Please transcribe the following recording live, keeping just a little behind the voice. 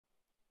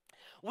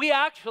We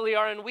actually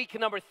are in week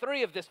number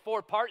 3 of this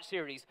 4-part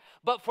series.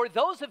 But for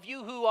those of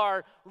you who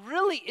are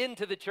really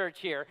into the church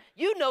here,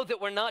 you know that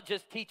we're not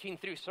just teaching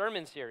through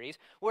sermon series.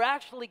 We're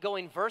actually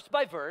going verse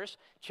by verse,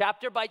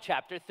 chapter by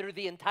chapter, through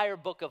the entire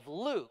book of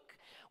Luke.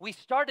 We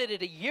started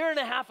it a year and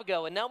a half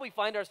ago, and now we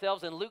find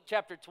ourselves in Luke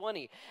chapter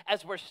 20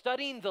 as we're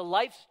studying the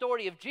life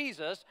story of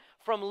Jesus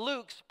from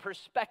Luke's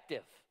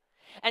perspective.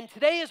 And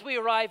today, as we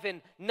arrive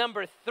in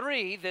number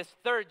 3, this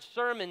third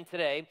sermon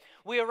today,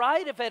 we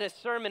arrive at a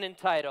sermon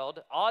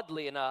entitled,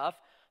 oddly enough,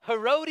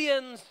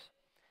 Herodians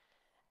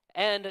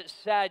and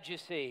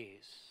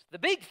Sadducees. The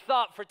big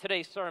thought for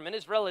today's sermon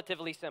is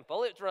relatively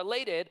simple. It's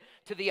related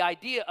to the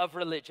idea of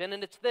religion,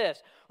 and it's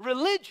this: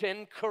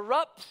 religion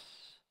corrupts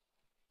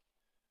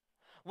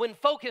when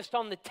focused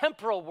on the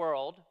temporal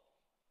world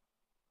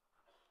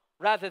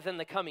rather than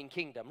the coming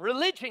kingdom.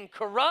 Religion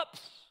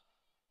corrupts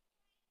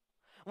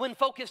when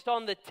focused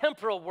on the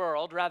temporal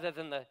world rather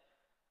than the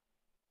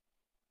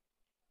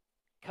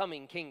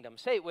coming kingdom.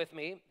 Say it with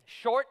me: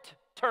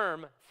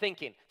 short-term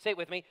thinking. Say it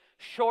with me: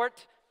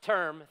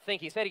 short-term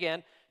thinking. Say it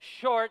again: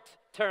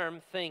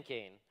 short-term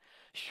thinking.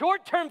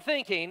 Short-term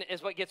thinking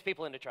is what gets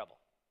people into trouble.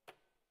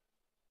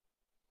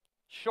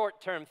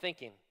 Short-term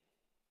thinking.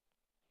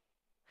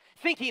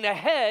 Thinking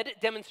ahead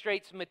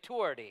demonstrates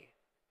maturity,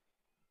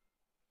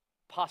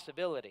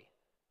 possibility.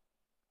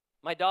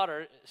 My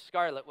daughter,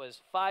 Scarlett,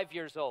 was 5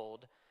 years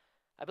old.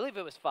 I believe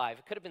it was 5.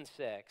 It could have been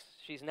 6.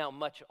 She's now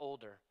much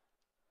older.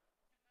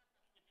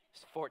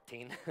 She's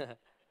 14.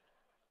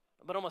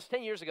 But almost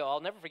 10 years ago,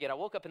 I'll never forget, I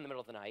woke up in the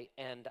middle of the night,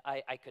 and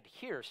I could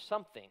hear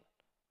something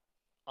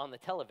on the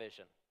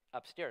television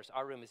upstairs.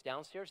 Our room is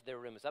downstairs, their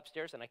room is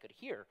upstairs, and I could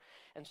hear.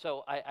 And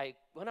so I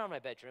went out of my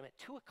bedroom at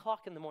 2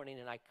 o'clock in the morning,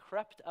 and I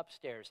crept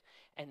upstairs,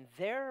 and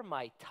there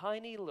my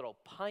tiny little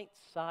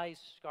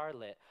pint-sized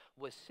Scarlett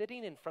was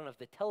sitting in front of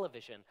the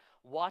television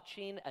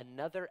watching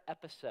another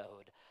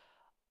episode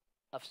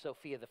of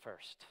Sophia the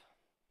First.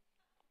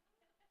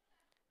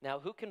 Now,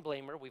 who can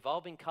blame her? We've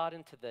all been caught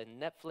into the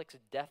Netflix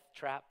death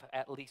trap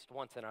at least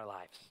once in our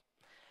lives.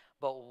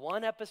 But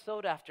one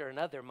episode after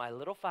another, my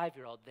little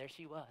 5-year-old, there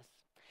she was.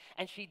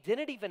 And she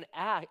didn't even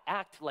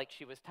act like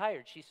she was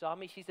tired. She saw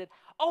me, she said,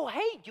 "Oh, hey,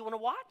 do you want to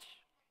watch?"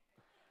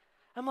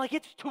 I'm like,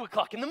 "It's 2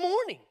 o'clock in the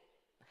morning.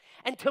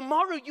 And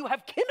tomorrow you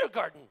have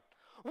kindergarten.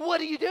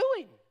 What are you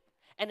doing?"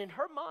 And in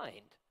her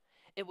mind,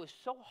 it was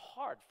so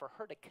hard for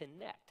her to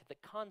connect the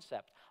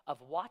concept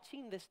of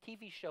watching this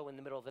TV show in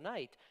the middle of the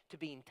night to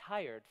being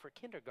tired for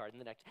kindergarten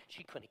the next.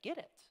 She couldn't get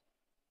it.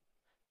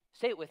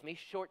 Say it with me: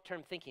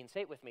 short-term thinking.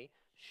 Say it with me: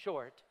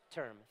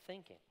 short-term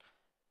thinking.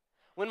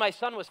 When my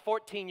son was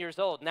 14 years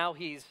old, now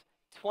he's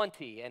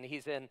 20, and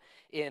he's in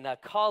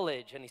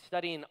college, and he's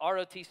studying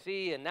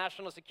ROTC and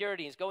national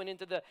security. He's going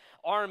into the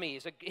Army.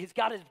 He's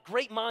got his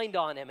great mind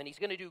on him, and he's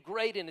going to do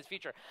great in his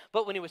future.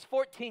 But when he was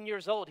 14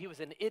 years old, he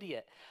was an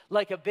idiot,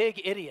 like a big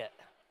idiot.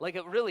 Like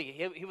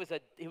he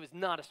was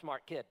not a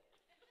smart kid.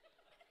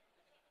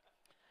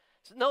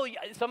 So, no,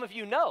 some of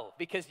you know,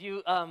 because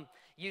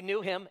you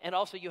knew him, and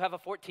also you have a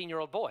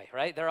 14-year-old boy,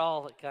 right? They're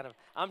all kind of,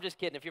 I'm just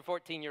kidding. If you're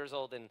 14 years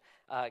old, and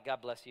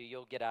God bless you,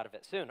 you'll get out of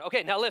it soon.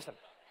 Okay, now listen.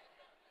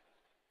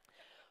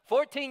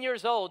 14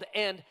 years old,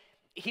 and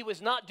he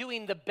was not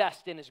doing the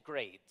best in his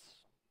grades.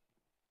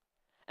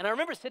 And I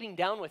remember sitting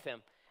down with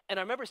him,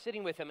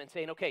 and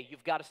saying, "Okay,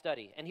 you've got to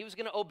study." And he was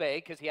going to obey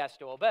because he has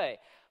to obey.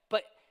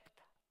 But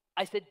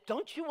I said,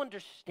 "Don't you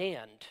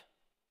understand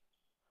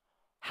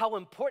how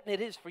important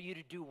it is for you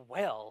to do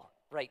well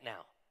right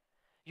now?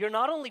 You're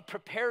not only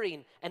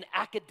preparing an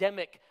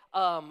academic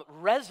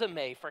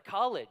resume for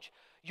college,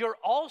 you're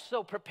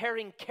also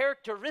preparing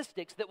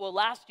characteristics that will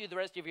last you the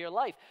rest of your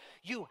life.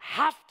 You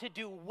have to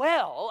do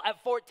well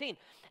at 14.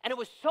 And it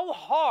was so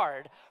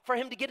hard for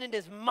him to get into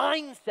his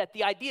mindset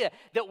the idea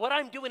that what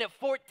I'm doing at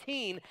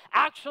 14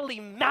 actually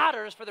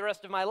matters for the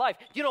rest of my life.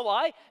 Do you know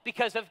why?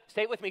 Because of,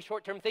 say it with me,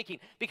 short-term thinking.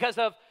 Because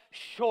of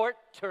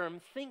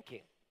short-term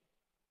thinking.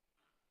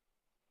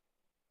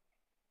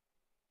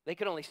 They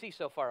could only see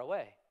so far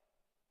away.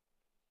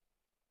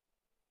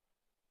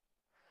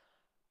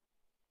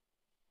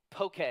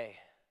 Poke.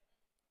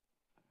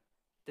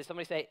 Did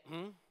somebody say,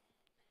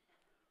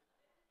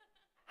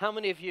 How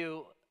many of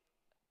you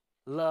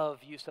love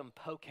you some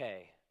poke?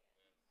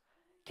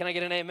 Can I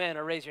get an amen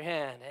or raise your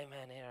hand?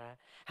 Amen. Here.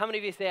 How many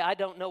of you say, "I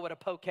don't know what a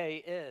poke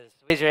is"?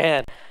 Raise your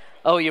hand.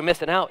 Oh, you're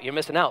missing out. You're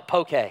missing out.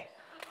 Poke.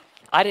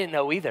 I didn't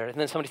know either. And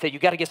then somebody said, "You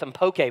got to get some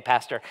poke,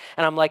 Pastor."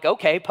 And I'm like,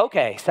 "Okay,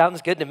 poke.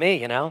 Sounds good to me,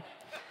 you know."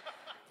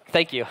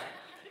 Thank you.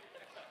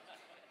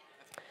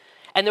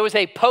 And there was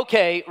a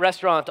poke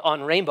restaurant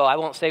on Rainbow. I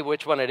won't say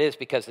which one it is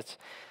because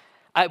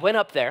I went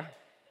up there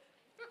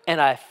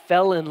and I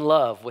fell in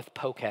love with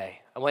poke.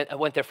 I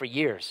went there for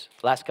years,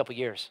 last couple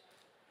years.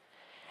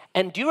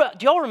 And do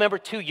y'all remember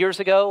 2 years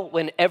ago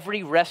when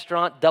every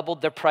restaurant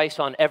doubled their price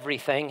on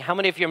everything? How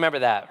many of you remember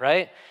that,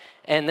 right?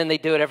 And then they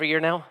do it every year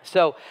now?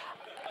 So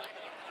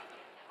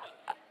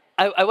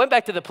I went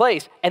back to the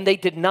place and they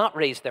did not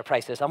raise their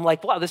prices. I'm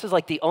like, wow, this is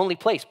like the only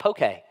place, poke,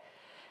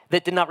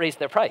 that did not raise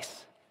their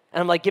price.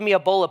 And I'm like, give me a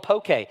bowl of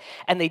poke.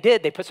 And they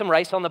did. They put some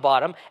rice on the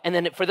bottom. And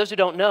then for those who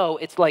don't know,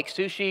 it's like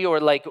sushi or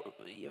like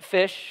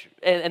fish,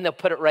 and they'll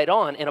put it right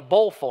on in a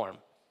bowl form.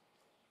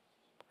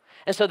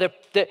 And so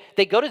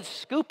they go to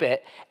scoop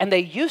it, and they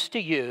used to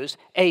use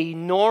a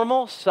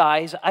normal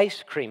size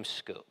ice cream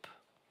scoop.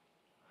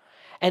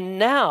 And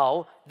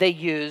now they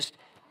used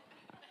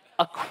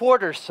a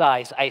quarter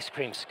size ice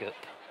cream scoop.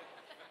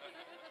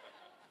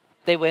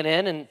 They went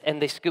in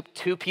and they scooped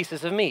 2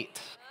 pieces of meat.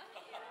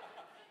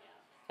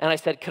 And I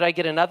said, could I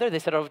get another? They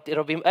said, oh,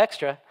 it'll be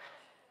extra.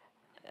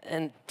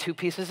 And 2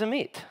 pieces of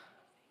meat.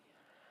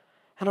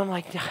 And I'm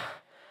like,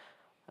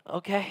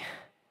 okay.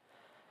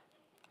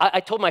 I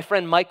told my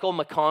friend Michael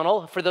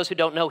McConnell, for those who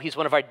don't know, he's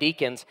one of our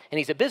deacons, and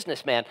he's a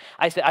businessman.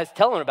 I was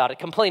telling him about it,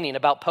 complaining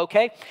about poke.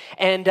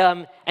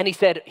 And he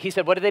said,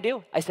 what did they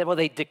do? I said, well,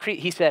 they decree.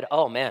 He said,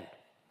 oh, man,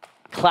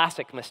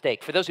 classic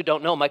mistake. For those who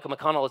don't know, Michael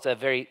McConnell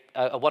is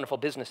a wonderful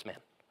businessman.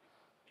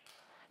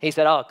 He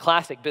said, oh,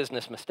 classic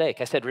business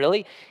mistake. I said,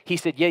 really? He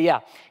said,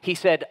 yeah. He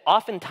said,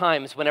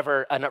 oftentimes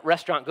whenever a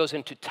restaurant goes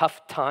into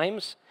tough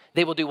times,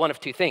 they will do one of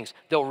 2 things.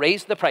 They'll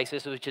raise the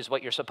prices, which is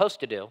what you're supposed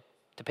to do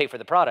to pay for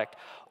the product,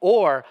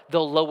 or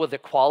they'll lower the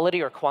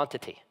quality or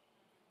quantity.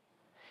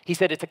 He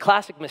said, it's a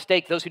classic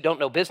mistake. Those who don't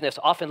know business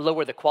often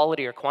lower the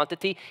quality or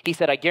quantity. He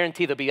said, I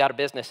guarantee they'll be out of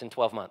business in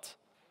 12 months.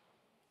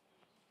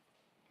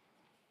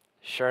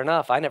 Sure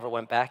enough, I never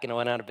went back and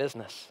went out of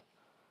business.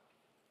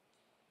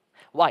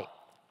 Why?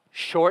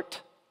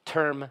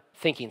 Short-term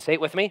thinking. Say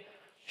it with me.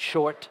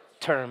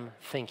 Short-term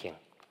thinking.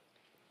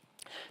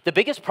 The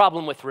biggest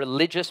problem with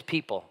religious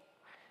people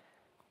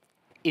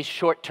is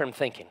short-term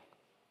thinking.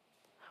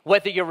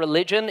 Whether your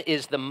religion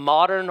is the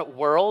modern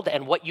world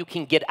and what you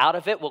can get out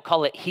of it, we'll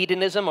call it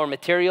hedonism or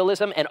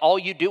materialism, and all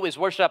you do is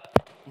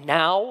worship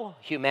now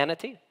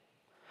humanity,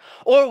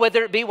 or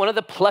whether it be one of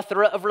the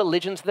plethora of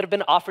religions that have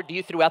been offered to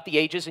you throughout the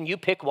ages, and you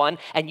pick one,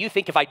 and you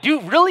think, if I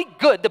do really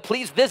good to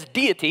please this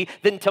deity,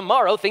 then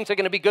tomorrow things are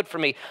going to be good for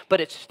me.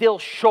 But it's still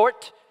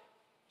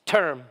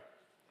short-term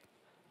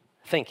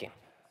thinking.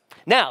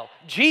 Now,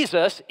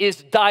 Jesus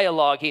is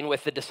dialoguing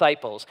with the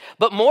disciples,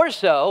 but more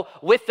so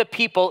with the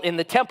people in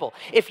the temple.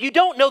 If you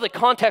don't know the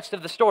context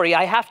of the story,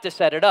 I have to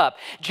set it up.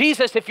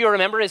 Jesus, if you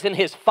remember, is in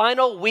his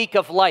final week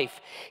of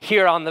life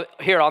here on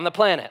the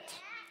planet.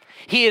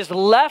 He has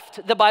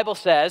left, the Bible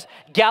says,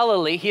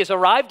 Galilee. He has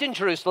arrived in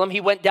Jerusalem. He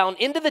went down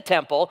into the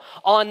temple.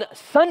 On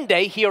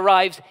Sunday, he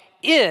arrives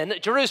in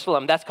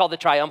Jerusalem. That's called the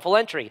triumphal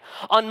entry.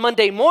 On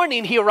Monday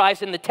morning, he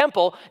arrives in the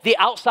temple, the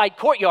outside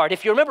courtyard.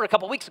 If you remember a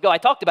couple weeks ago, I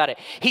talked about it.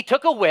 He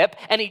took a whip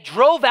and he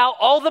drove out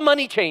all the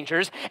money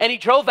changers and he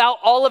drove out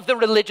all of the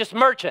religious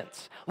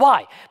merchants.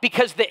 Why?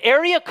 Because the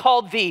area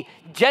called the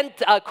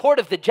court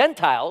of the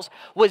Gentiles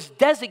was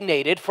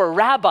designated for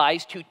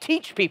rabbis to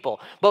teach people,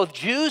 both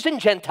Jews and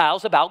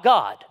Gentiles, about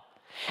God.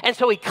 And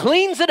so he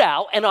cleans it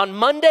out, and on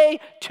Monday,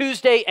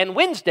 Tuesday, and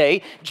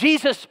Wednesday,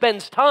 Jesus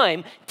spends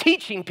time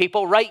teaching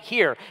people right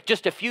here,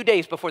 just a few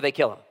days before they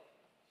kill him.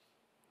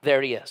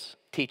 There he is,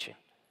 teaching.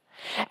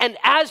 And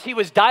as he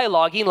was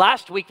dialoguing,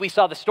 last week we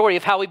saw the story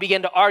of how he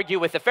began to argue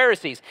with the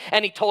Pharisees.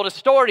 And he told a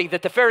story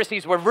that the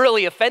Pharisees were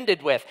really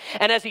offended with.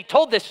 And as he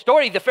told this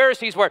story, the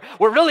Pharisees were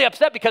really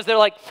upset because they're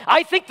like,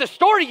 I think the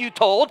story you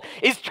told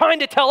is trying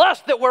to tell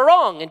us that we're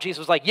wrong. And Jesus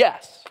was like,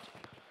 yes.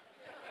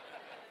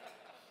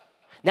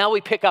 Now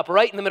we pick up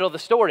right in the middle of the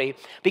story,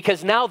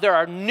 because now there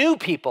are new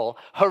people,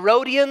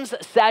 Herodians,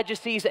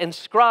 Sadducees, and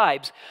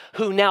scribes,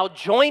 who now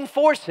join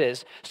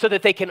forces so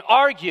that they can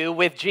argue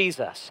with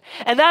Jesus.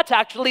 And that's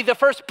actually the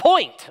first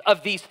point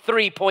of these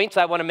 3 points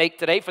I want to make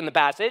today from the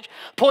passage.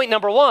 Point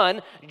number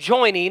 1,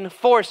 joining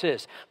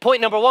forces.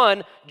 Point number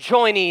 1,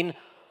 joining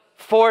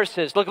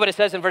forces. Look at what it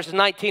says in verses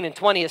 19 and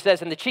 20. It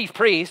says, and the chief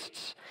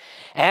priests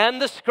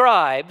and the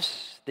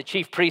scribes, the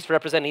chief priests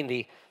representing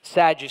the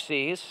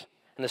Sadducees,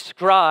 and the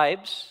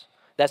scribes,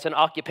 that's an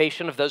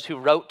occupation of those who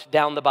wrote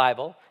down the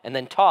Bible and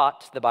then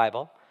taught the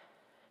Bible,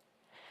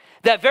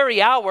 that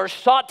very hour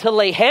sought to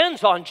lay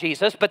hands on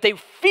Jesus, but they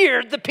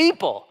feared the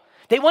people.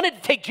 They wanted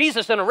to take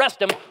Jesus and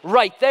arrest him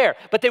right there,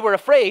 but they were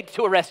afraid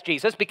to arrest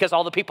Jesus because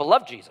all the people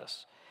loved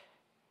Jesus.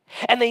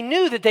 And they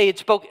knew that they had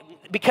spoken,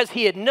 because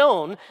he had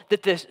known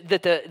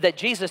that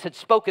Jesus had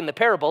spoken the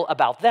parable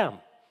about them.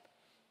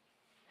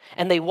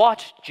 And they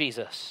watched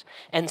Jesus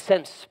and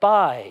sent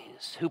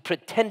spies who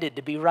pretended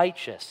to be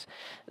righteous.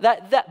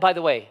 That, by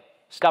the way,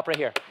 stop right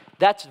here.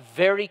 That's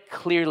very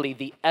clearly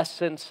the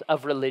essence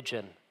of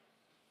religion.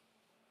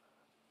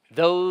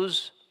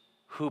 Those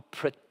who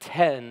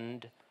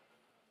pretend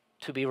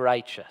to be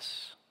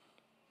righteous.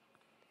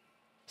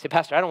 Say,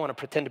 Pastor, I don't want to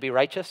pretend to be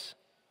righteous.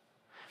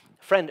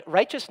 Friend,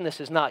 righteousness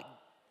is not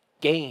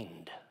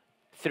gained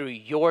through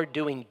your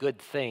doing good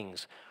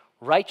things.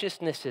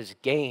 Righteousness is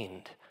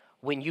gained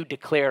when you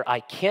declare, I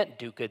can't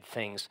do good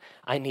things,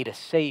 I need a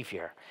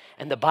Savior.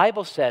 And the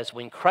Bible says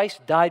when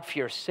Christ died for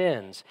your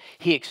sins,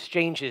 he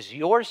exchanges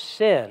your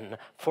sin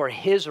for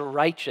his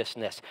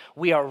righteousness.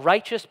 We are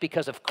righteous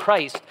because of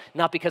Christ,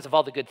 not because of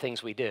all the good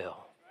things we do.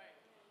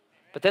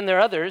 But then there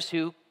are others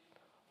who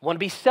want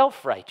to be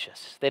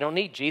self-righteous. They don't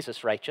need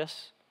Jesus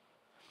righteous.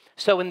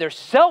 So in their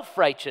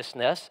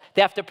self-righteousness,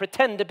 they have to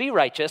pretend to be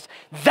righteous.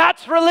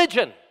 That's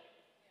religion.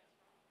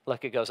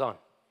 Look, it goes on.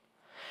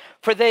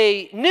 For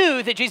they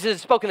knew that Jesus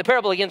had spoken the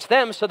parable against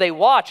them, so they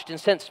watched and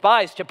sent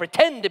spies to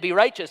pretend to be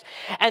righteous,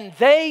 and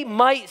they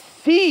might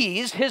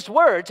seize his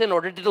words in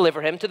order to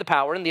deliver him to the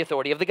power and the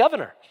authority of the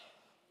governor.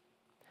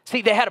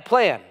 See, they had a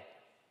plan.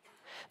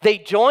 They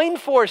joined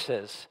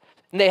forces,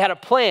 and they had a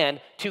plan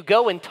to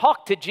go and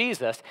talk to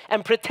Jesus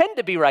and pretend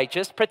to be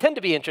righteous, pretend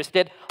to be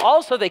interested.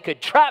 Also, they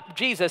could trap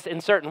Jesus in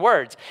certain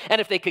words.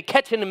 And if they could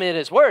catch him in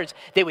his words,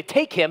 they would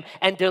take him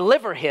and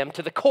deliver him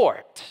to the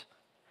court.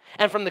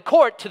 And from the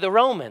court to the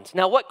Romans.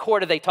 Now, what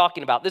court are they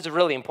talking about? This is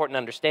really important to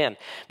understand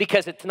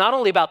because it's not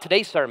only about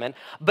today's sermon,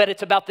 but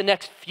it's about the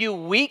next few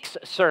weeks'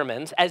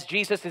 sermons as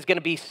Jesus is going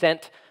to be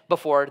sent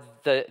before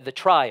the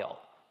trial,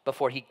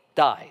 before he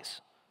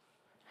dies.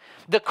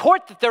 The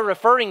court that they're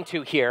referring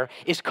to here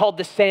is called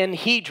the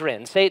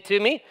Sanhedrin. Say it to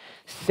me.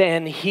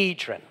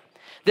 Sanhedrin.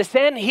 The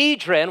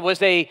Sanhedrin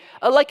was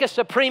like a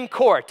Supreme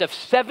Court of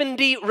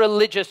 70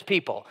 religious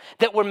people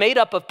that were made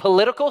up of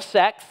political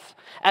sects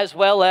as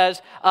well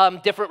as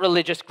different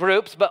religious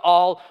groups, but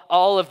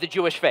all of the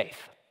Jewish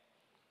faith.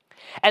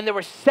 And there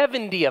were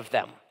 70 of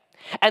them.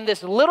 And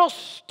this little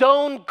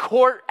stone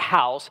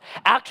courthouse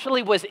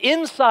actually was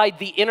inside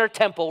the inner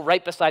temple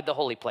right beside the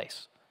holy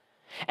place.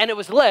 And it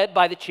was led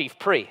by the chief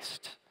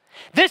priest.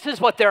 This is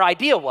what their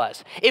idea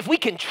was. If we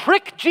can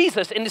trick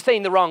Jesus into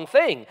saying the wrong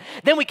thing,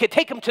 then we could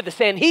take him to the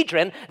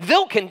Sanhedrin,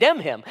 they'll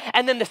condemn him,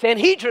 and then the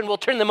Sanhedrin will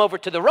turn them over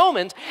to the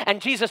Romans,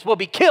 and Jesus will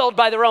be killed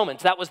by the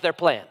Romans. That was their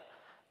plan.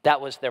 That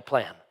was their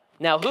plan.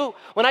 Now,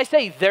 when I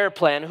say their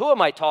plan, who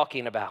am I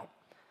talking about?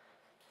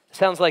 It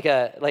sounds like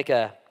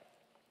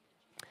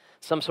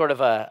some sort of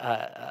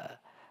oh,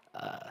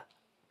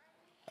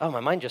 my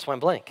mind just went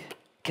blank.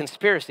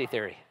 Conspiracy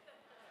theory.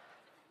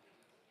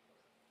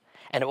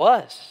 And it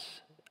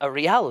was a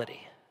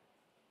reality.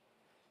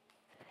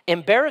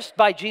 Embarrassed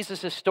by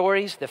Jesus'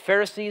 stories, the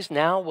Pharisees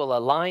now will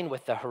align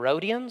with the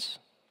Herodians,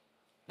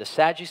 the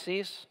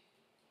Sadducees,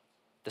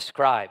 the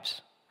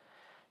scribes,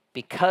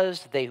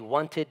 because they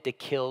wanted to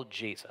kill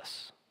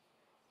Jesus.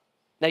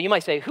 Now you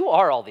might say, who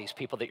are all these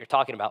people that you're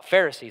talking about?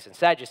 Pharisees and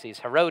Sadducees,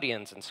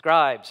 Herodians and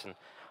scribes, and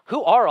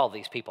who are all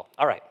these people?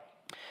 All right.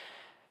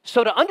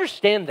 So to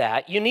understand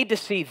that, you need to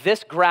see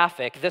this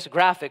graphic. This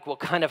graphic will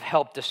kind of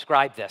help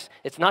describe this.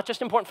 It's not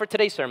just important for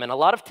today's sermon. A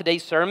lot of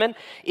today's sermon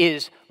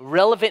is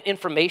relevant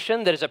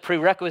information that is a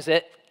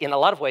prerequisite in a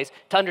lot of ways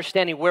to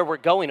understanding where we're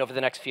going over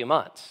the next few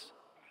months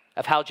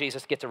of how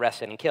Jesus gets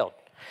arrested and killed.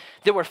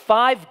 There were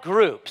 5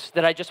 groups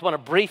that I just want to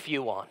brief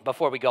you on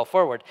before we go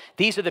forward.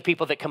 These are the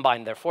people that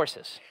combined their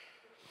forces.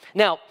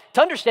 Now,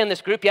 to understand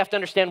this group, you have to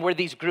understand where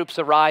these groups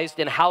arised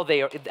and how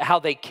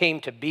they came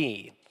to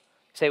be.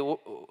 Say,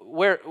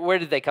 where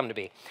did they come to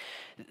be?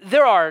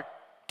 There are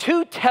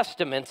 2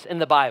 testaments in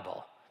the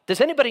Bible.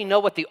 Does anybody know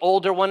what the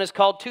older one is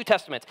called? 2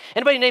 testaments.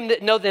 Anybody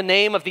know the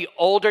name of the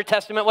older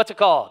testament? What's it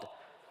called?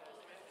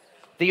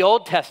 The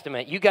Old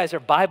Testament. You guys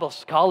are Bible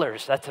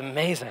scholars. That's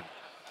amazing.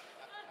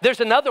 There's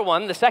another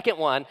one, the second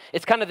one.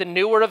 It's kind of the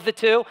newer of the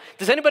 2.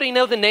 Does anybody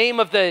know the name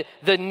of the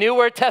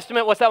newer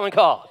testament? What's that one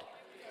called?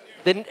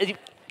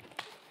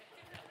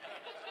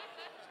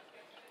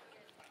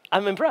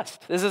 I'm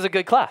impressed. This is a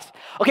good class.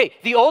 Okay,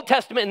 the Old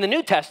Testament and the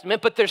New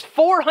Testament, but there's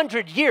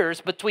 400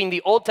 years between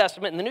the Old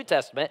Testament and the New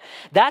Testament.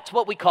 That's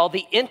what we call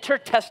the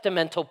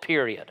intertestamental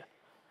period.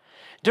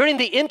 During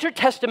the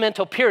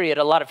intertestamental period,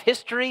 a lot of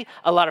history,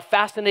 a lot of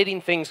fascinating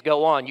things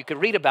go on. You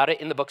could read about it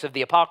in the books of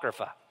the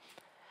Apocrypha.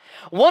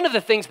 One of the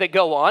things that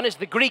go on is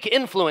the Greek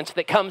influence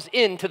that comes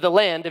into the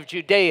land of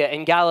Judea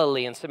and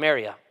Galilee and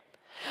Samaria.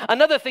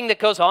 Another thing that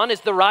goes on is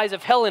the rise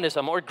of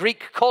Hellenism or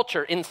Greek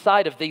culture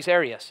inside of these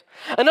areas.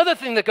 Another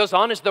thing that goes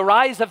on is the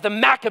rise of the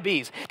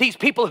Maccabees, these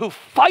people who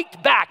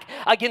fight back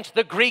against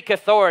the Greek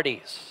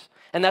authorities.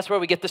 And that's where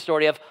we get the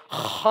story of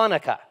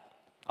Hanukkah.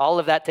 All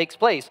of that takes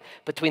place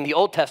between the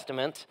Old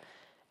Testament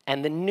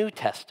and the New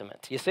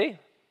Testament, you see?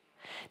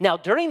 Now,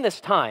 during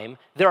this time,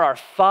 there are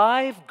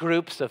 5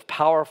 groups of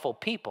powerful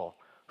people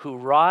who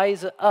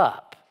rise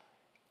up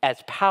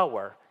as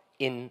power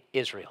in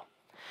Israel.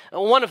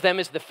 One of them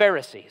is the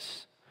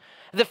Pharisees.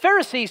 The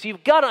Pharisees,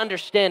 you've got to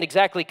understand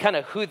exactly kind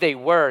of who they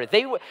were.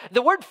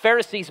 The word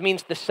Pharisees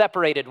means the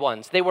separated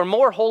ones. They were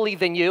more holy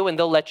than you, and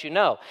they'll let you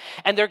know.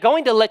 And they're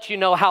going to let you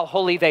know how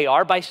holy they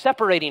are by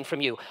separating from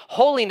you.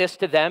 Holiness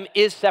to them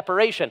is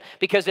separation,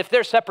 because if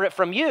they're separate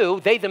from you,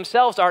 they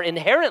themselves are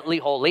inherently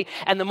holy,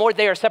 and the more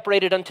they are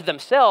separated unto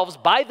themselves,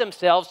 by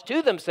themselves,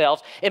 to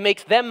themselves, it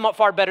makes them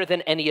far better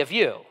than any of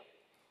you,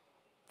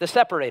 the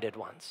separated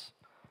ones.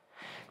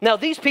 Now,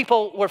 these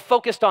people were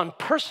focused on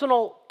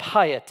personal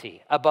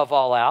piety above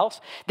all else.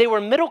 They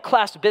were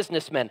middle-class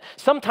businessmen.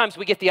 Sometimes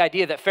we get the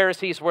idea that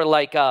Pharisees were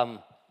like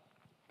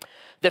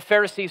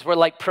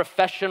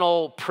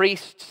professional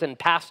priests and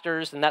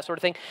pastors and that sort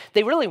of thing.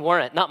 They really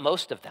weren't, not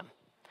most of them.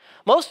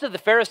 Most of the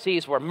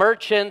Pharisees were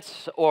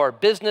merchants or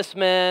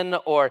businessmen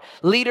or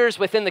leaders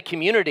within the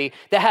community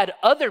that had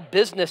other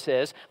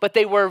businesses, but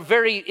they were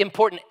very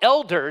important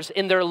elders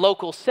in their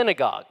local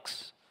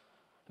synagogues.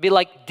 Be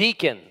like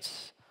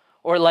deacons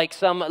or like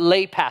some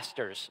lay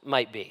pastors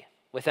might be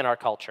within our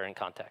culture and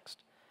context.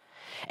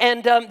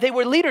 And they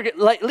were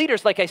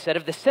leaders, like I said,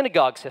 of the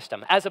synagogue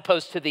system, as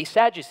opposed to the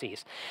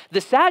Sadducees.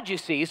 The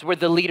Sadducees were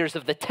the leaders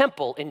of the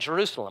temple in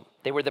Jerusalem.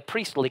 They were the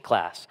priestly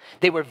class.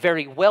 They were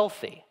very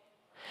wealthy.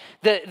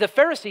 The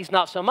Pharisees,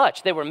 not so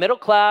much. They were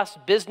middle-class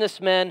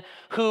businessmen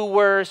who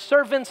were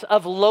servants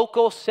of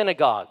local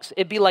synagogues.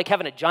 It'd be like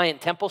having a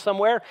giant temple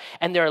somewhere,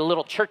 and there are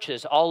little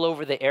churches all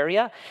over the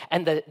area,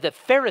 and the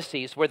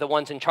Pharisees were the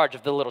ones in charge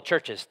of the little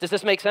churches. Does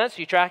this make sense?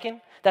 Are you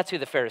tracking? That's who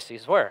the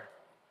Pharisees were,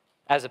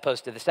 as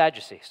opposed to the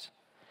Sadducees.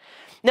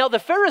 Now, the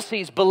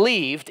Pharisees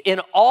believed in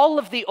all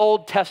of the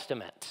Old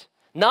Testament,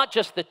 not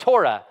just the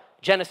Torah,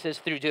 Genesis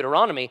through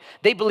Deuteronomy.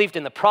 They believed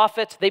in the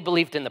prophets, they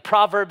believed in the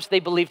Proverbs, they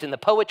believed in the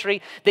poetry,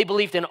 they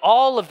believed in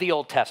all of the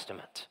Old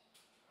Testament.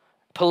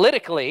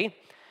 Politically,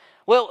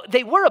 well,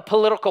 they were a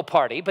political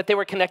party, but they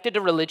were connected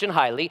to religion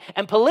highly,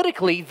 and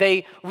politically,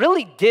 they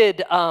really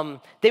did,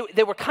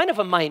 they were kind of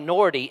a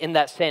minority in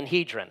that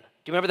Sanhedrin. Do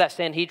you remember that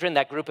Sanhedrin,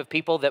 that group of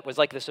people that was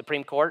like the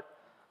Supreme Court?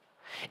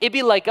 It'd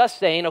be like us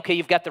saying, okay,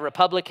 you've got the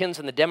Republicans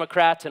and the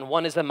Democrats, and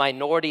one is a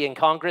minority in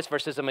Congress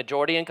versus a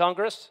majority in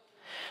Congress.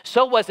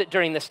 So was it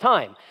during this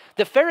time.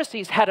 The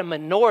Pharisees had a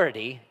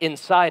minority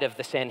inside of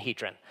the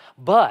Sanhedrin,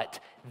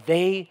 but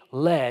they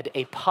led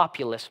a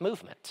populist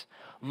movement.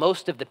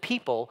 Most of the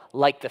people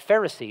liked the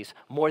Pharisees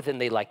more than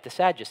they liked the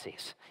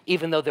Sadducees,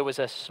 even though there was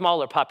a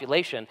smaller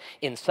population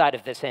inside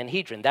of the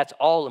Sanhedrin. That's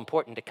all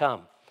important to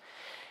come.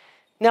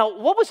 Now,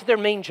 what was their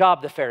main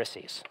job, the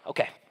Pharisees?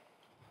 Okay.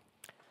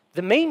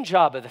 The main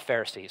job of the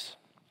Pharisees,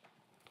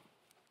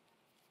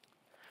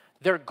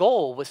 their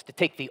goal was to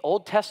take the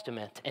Old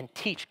Testament and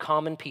teach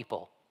common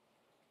people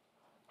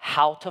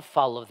how to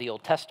follow the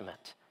Old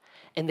Testament.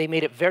 And they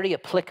made it very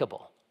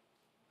applicable.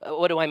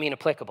 What do I mean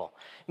applicable?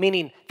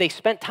 Meaning they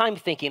spent time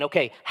thinking,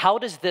 okay, how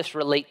does this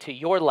relate to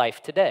your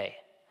life today?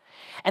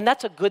 And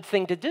that's a good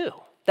thing to do.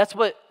 That's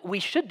what we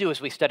should do as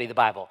we study the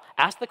Bible.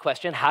 Ask the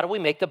question, how do we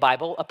make the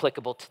Bible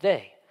applicable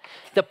today?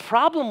 The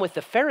problem with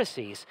the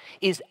Pharisees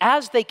is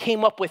as they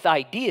came up with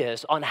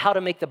ideas on how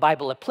to make the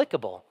Bible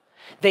applicable,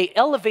 they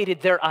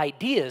elevated their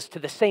ideas to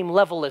the same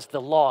level as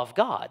the law of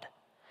God.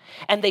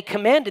 And they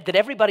commanded that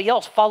everybody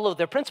else follow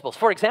their principles.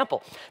 For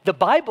example, the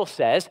Bible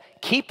says,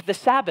 keep the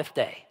Sabbath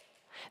day.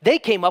 They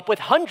came up with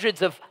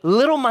hundreds of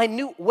little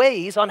minute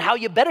ways on how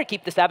you better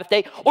keep the Sabbath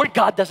day or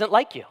God doesn't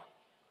like you.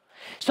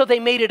 So they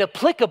made it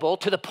applicable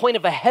to the point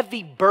of a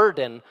heavy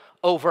burden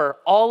over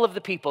all of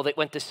the people that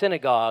went to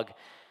synagogue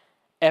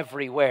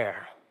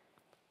everywhere.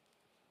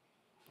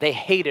 They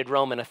hated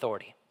Roman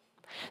authority.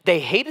 They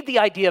hated the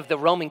idea of the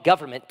Roman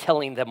government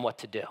telling them what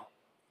to do.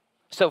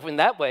 So in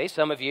that way,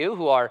 some of you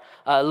who are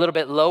a little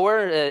bit lower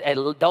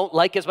and don't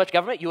like as much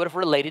government, you would have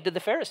related to the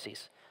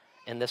Pharisees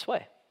in this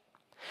way.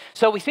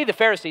 So we see the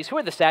Pharisees. Who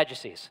are the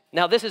Sadducees?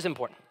 Now this is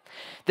important.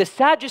 The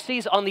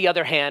Sadducees, on the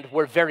other hand,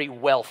 were very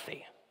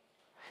wealthy.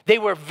 They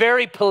were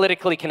very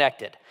politically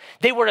connected.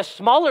 They were a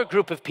smaller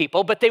group of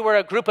people, but they were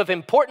a group of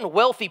important,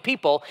 wealthy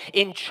people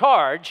in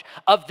charge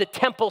of the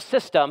temple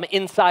system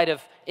inside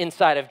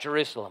of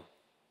Jerusalem.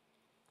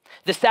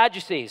 The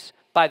Sadducees,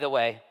 by the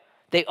way,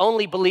 they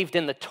only believed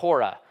in the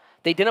Torah.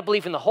 They didn't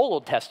believe in the whole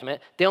Old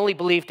Testament. They only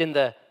believed in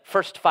the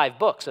first 5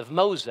 books of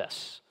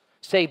Moses.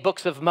 Say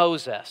books of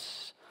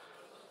Moses.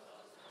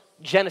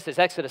 Genesis,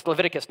 Exodus,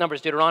 Leviticus,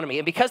 Numbers, Deuteronomy.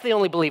 And because they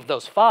only believed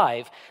those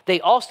 5,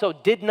 they also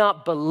did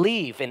not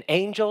believe in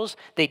angels.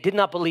 They did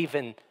not believe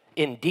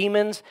in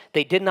demons.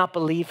 They did not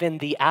believe in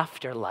the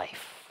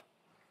afterlife.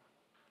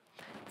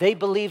 They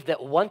believed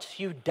that once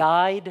you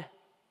died,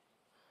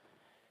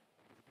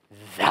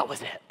 that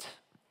was it.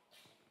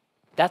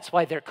 That's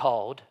why they're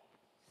called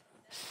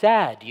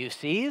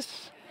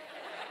Sadducees.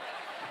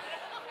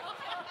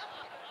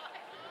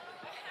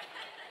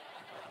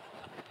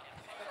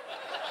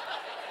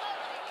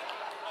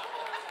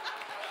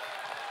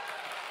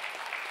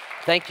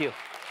 Thank you.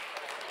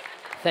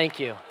 Thank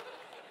you.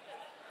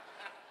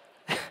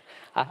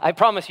 I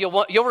promise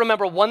you'll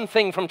remember one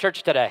thing from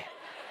church today.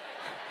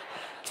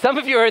 Some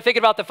of you who are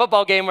thinking about the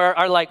football game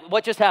are like,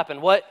 what just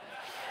happened? What?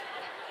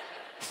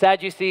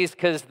 Sadducees,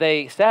 because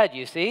sad,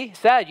 you see,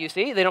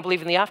 they don't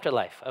believe in the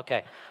afterlife.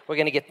 Okay, we're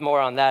going to get more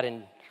on that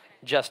in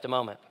just a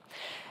moment.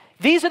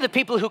 These are the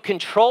people who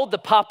controlled the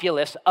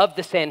populace of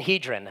the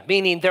Sanhedrin,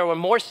 meaning there were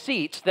more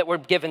seats that were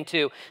given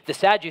to the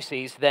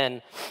Sadducees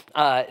than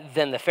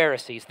the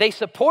Pharisees. They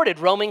supported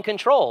Roman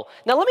control.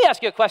 Now, let me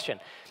ask you a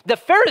question. The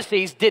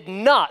Pharisees did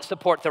not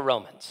support the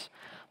Romans,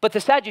 but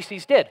the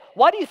Sadducees did.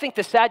 Why do you think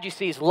the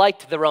Sadducees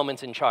liked the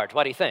Romans in charge?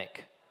 Why do you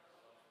think?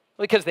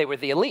 Because they were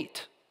the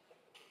elite.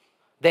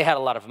 They had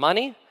a lot of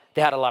money.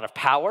 They had a lot of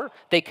power.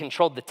 They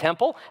controlled the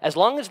temple. As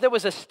long as there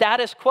was a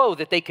status quo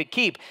that they could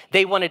keep,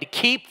 they wanted to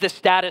keep the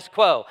status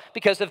quo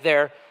because of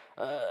their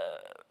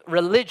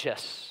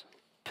religious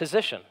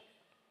position.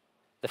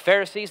 The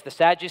Pharisees, the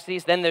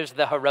Sadducees, then there's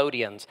the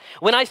Herodians.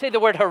 When I say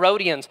the word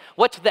Herodians,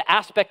 what's the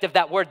aspect of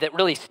that word that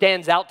really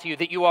stands out to you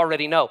that you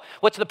already know?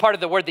 What's the part of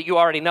the word that you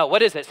already know?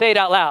 What is it? Say it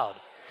out loud.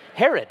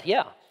 Herod,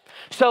 yeah.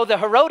 So the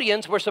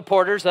Herodians were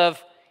supporters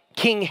of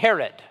King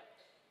Herod.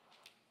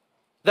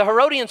 The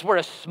Herodians were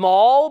a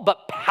small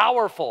but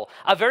powerful,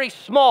 a very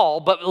small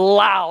but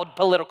loud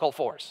political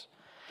force.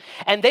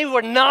 And they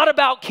were not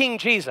about King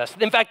Jesus.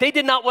 In fact, they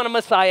did not want a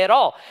Messiah at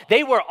all.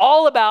 They were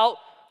all about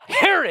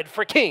Herod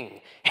for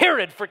king.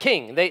 Herod for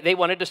king. They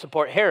wanted to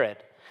support Herod.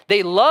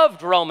 They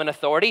loved Roman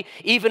authority,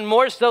 even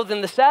more so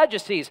than the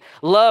Sadducees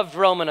loved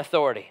Roman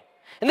authority.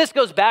 And this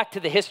goes back to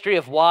the history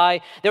of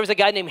why. There was a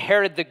guy named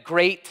Herod the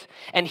Great,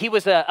 and he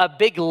was a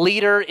big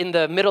leader in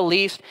the Middle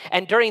East.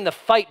 And during the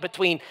fight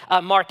between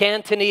Mark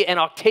Antony and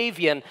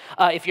Octavian,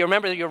 if you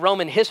remember your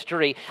Roman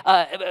history,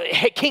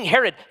 King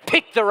Herod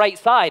picked the right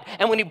side.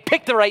 And when he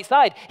picked the right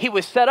side, he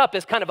was set up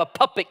as kind of a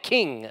puppet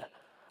king,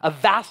 a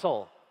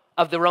vassal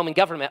of the Roman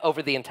government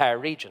over the entire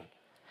region.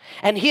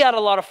 And he had a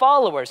lot of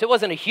followers. It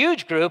wasn't a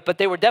huge group, but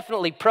they were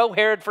definitely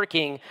pro-Herod for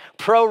king,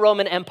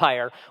 pro-Roman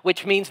Empire,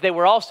 which means they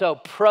were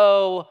also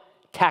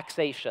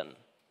pro-taxation.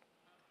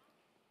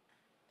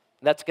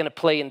 That's going to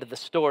play into the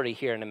story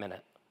here in a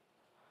minute.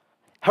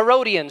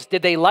 Herodians,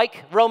 did they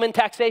like Roman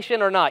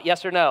taxation or not?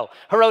 Yes or no?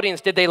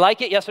 Herodians, did they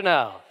like it? Yes or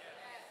no?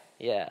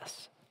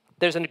 Yes.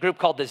 There's a group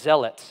called the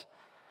Zealots.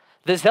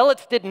 The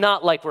Zealots did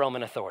not like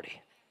Roman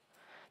authority.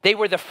 They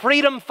were the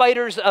freedom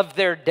fighters of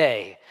their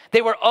day.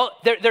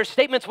 Their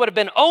statements would have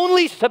been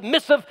only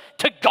submissive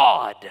to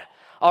God.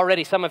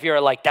 Already some of you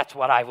are like, that's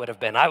what I would have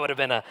been. I would have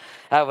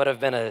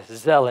been a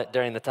zealot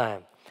during the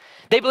time.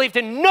 They believed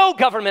in no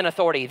government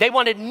authority. They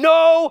wanted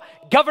no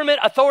government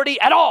authority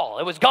at all.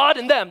 It was God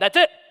and them. That's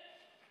it.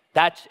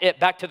 That's it.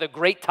 Back to the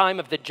great time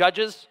of the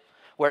judges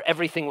where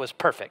everything was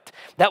perfect.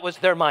 That was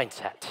their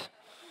mindset.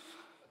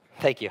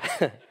 Thank you.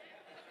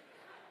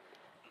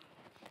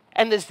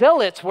 And the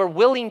Zealots were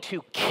willing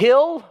to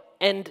kill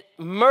and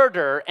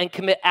murder and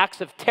commit acts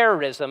of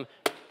terrorism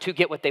to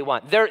get what they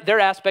want. Their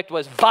aspect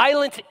was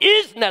violence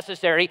is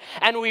necessary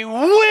and we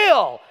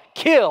will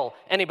kill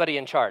anybody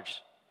in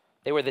charge.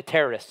 They were the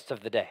terrorists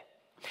of the day.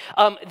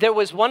 There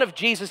was one of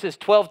Jesus'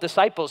 12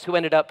 disciples who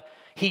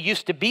he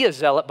used to be a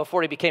zealot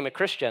before he became a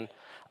Christian.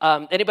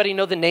 Anybody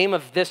know the name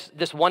of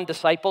this one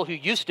disciple who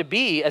used to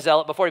be a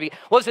zealot before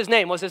what was his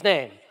name? What was his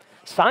name?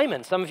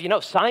 Simon. Some of you know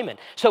Simon.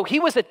 So he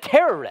was a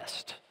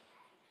terrorist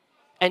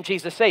and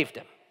Jesus saved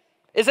him.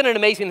 Isn't it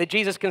amazing that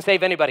Jesus can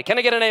save anybody? Can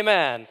I get an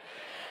amen?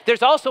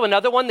 There's also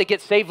another one that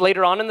gets saved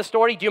later on in the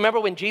story. Do you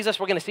remember when Jesus,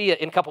 we're going to see it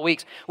in a couple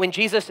weeks, when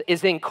Jesus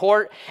is in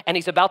court and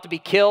he's about to be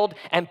killed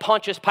and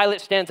Pontius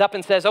Pilate stands up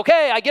and says,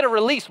 okay, I get to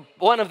release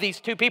one of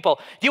these two people.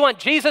 Do you want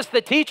Jesus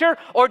the teacher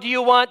or do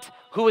you want,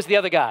 who was the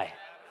other guy?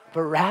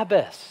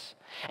 Barabbas.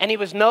 And he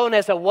was known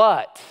as a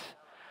what?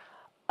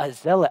 A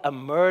zealot, a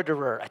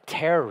murderer, a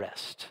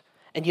terrorist.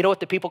 And you know what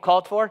the people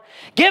called for?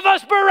 Give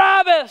us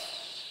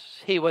Barabbas.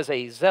 He was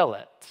a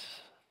zealot.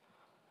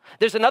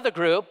 There's another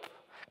group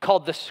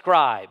called the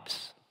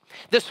scribes.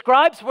 The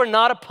scribes were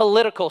not a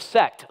political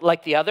sect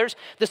like the others.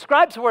 The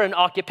scribes were an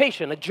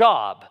occupation, a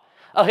job,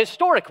 a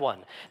historic one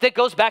that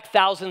goes back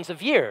thousands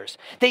of years.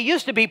 They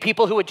used to be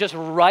people who would just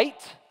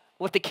write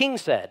what the king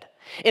said.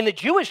 In the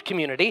Jewish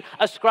community,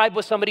 a scribe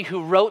was somebody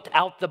who wrote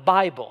out the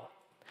Bible.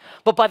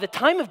 But by the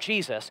time of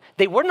Jesus,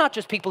 they were not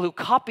just people who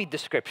copied the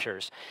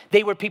scriptures.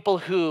 They were people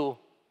who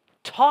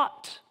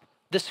taught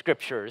the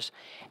scriptures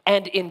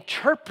and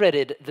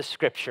interpreted the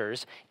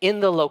scriptures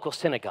in the local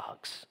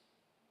synagogues.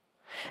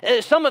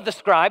 Some of the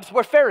scribes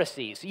were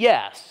Pharisees,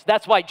 yes.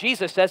 That's why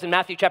Jesus says in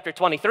Matthew chapter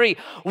 23,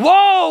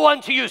 woe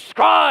unto you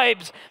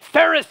scribes,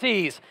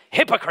 Pharisees,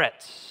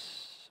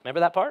 hypocrites.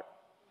 Remember that part?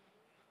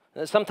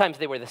 Sometimes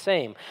they were the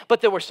same. But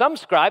there were some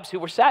scribes who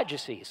were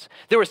Sadducees.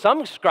 There were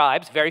some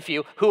scribes, very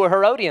few, who were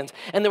Herodians.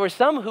 And there were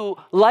some who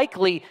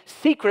likely,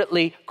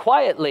 secretly,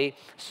 quietly,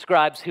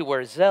 scribes who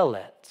were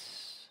zealots.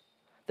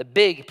 The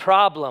big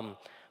problem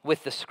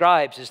with the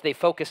scribes is they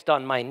focused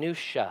on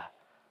minutia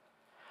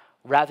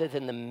rather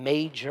than the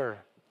major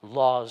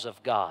laws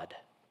of God.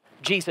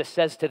 Jesus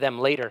says to them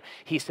later,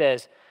 he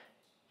says,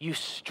 you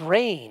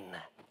strain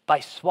by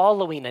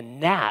swallowing a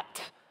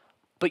gnat,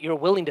 but you're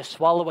willing to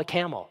swallow a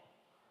camel.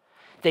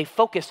 They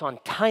focus on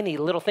tiny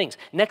little things.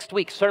 Next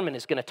week's sermon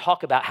is going to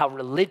talk about how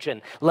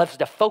religion loves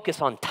to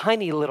focus on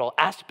tiny little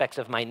aspects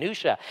of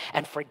minutia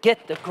and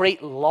forget the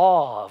great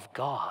law of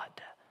God.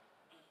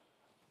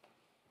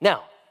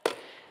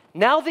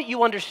 Now that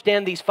you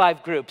understand these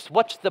 5 groups,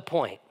 what's the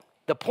point?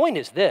 The point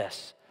is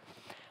this.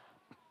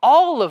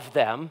 All of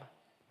them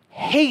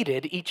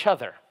hated each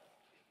other.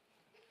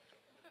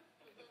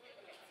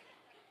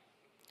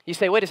 You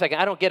say, wait a second,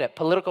 I don't get it.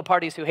 Political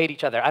parties who hate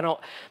each other.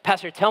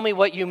 Pastor, tell me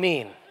what you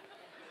mean.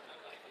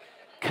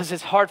 Because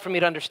it's hard for me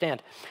to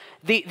understand.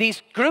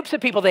 These groups of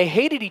people, they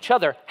hated each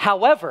other.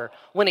 However,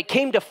 when it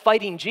came to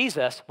fighting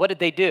Jesus, what did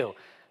they do?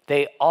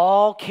 They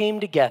all came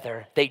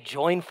together, they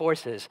joined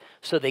forces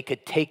so they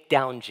could take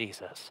down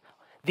Jesus.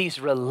 These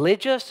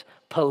religious,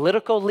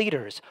 political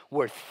leaders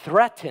were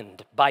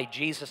threatened by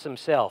Jesus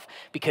himself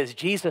because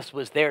Jesus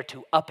was there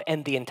to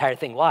upend the entire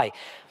thing. Why?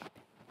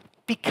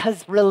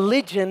 Because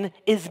religion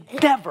is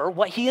never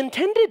what he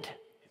intended.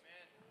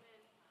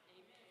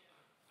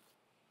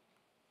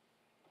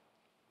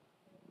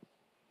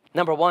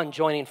 Number one,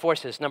 joining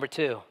forces. Number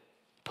two,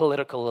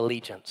 political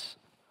allegiance.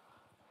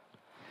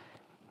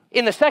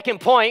 In the second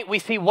point, we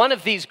see one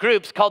of these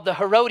groups called the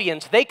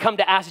Herodians. They come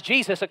to ask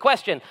Jesus a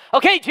question.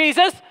 Okay,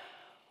 Jesus,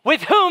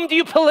 with whom do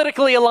you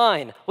politically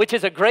align? Which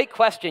is a great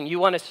question. You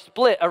want to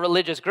split a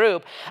religious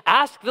group.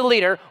 Ask the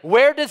leader,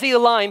 where does he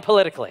align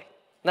politically?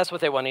 And that's what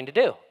they're wanting to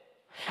do.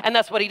 And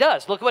that's what he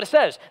does. Look at what it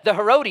says. The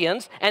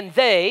Herodians, and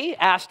they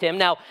asked him.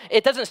 Now,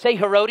 it doesn't say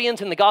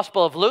Herodians in the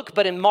Gospel of Luke,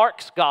 but in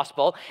Mark's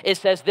Gospel, it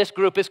says this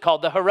group is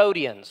called the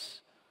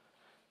Herodians.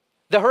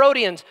 The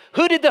Herodians.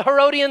 Who did the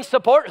Herodians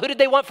support? Who did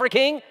they want for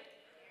king?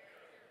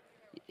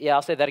 Yeah,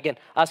 I'll say that again.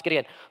 Ask it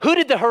again. Who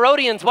did the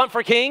Herodians want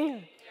for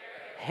king?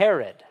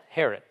 Herod.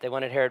 Herod. They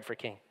wanted Herod for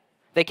king.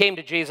 They came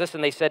to Jesus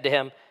and they said to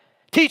him,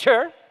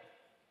 Teacher,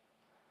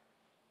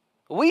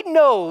 we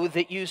know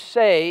that you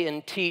say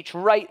and teach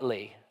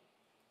rightly,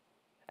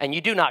 and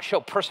you do not show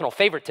personal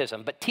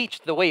favoritism, but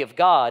teach the way of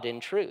God in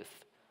truth.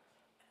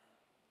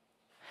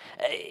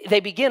 They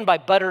begin by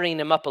buttering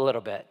him up a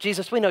little bit.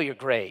 Jesus, we know you're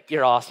great.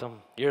 You're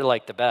awesome. You're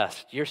like the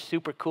best. You're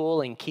super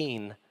cool and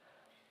keen.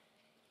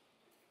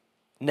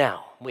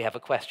 Now, we have a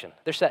question.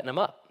 They're setting him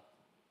up.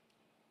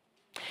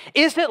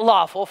 Is it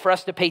lawful for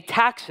us to pay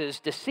taxes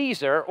to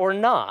Caesar or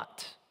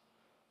not?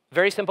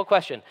 Very simple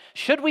question.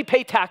 Should we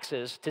pay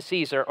taxes to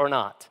Caesar or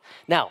not?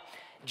 Now,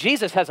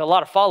 Jesus has a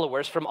lot of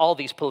followers from all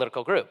these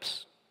political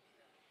groups,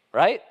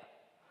 right?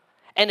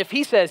 And if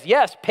he says,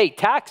 yes, pay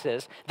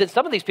taxes, then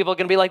some of these people are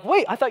going to be like,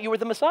 wait, I thought you were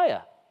the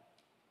Messiah.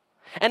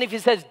 And if he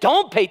says,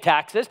 don't pay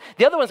taxes,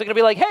 the other ones are going to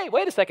be like, hey,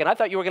 wait a second, I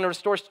thought you were going to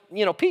restore,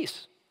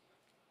 peace.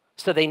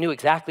 So they knew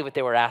exactly what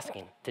they were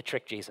asking to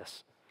trick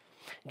Jesus.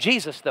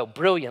 Jesus, though,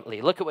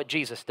 brilliantly, look at what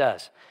Jesus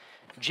does.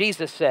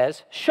 Jesus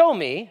says, show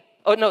me.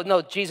 Oh,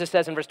 no, Jesus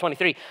says in verse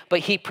 23, but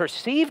he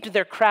perceived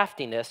their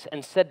craftiness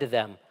and said to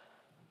them,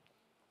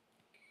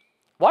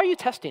 why are you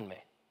testing me?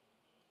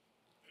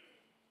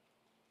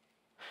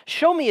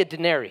 Show me a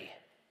denarii.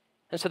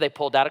 And so they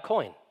pulled out a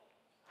coin.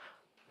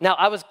 Now,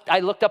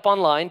 I looked up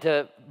online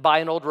to buy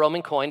an old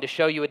Roman coin to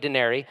show you a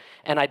denarii,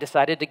 and I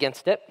decided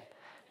against it.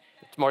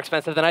 It's more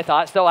expensive than I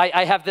thought, so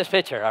I have this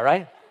picture, all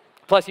right?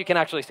 Plus, you can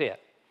actually see it.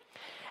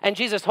 And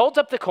Jesus holds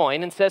up the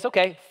coin and says,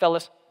 okay,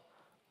 fellas,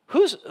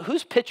 whose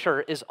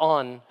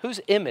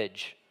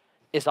image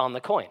is on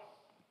the coin?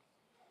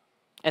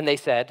 And they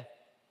said,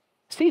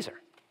 Caesar.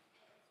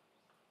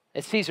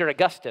 It's Caesar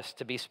Augustus,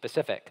 to be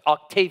specific.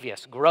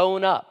 Octavius,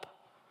 grown up.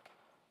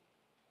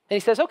 And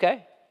he says,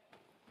 okay,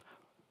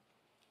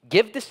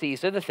 give to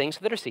Caesar the things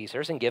that are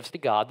Caesar's and gives to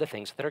God the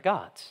things that are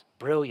God's.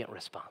 Brilliant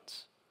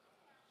response.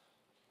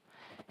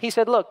 He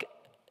said, look,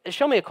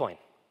 show me a coin.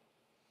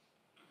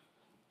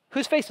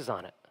 Whose face is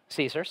on it?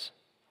 Caesar's.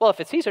 Well, if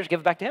it's Caesar's, give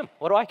it back to him.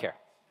 What do I care?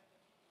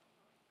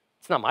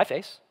 It's not my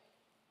face.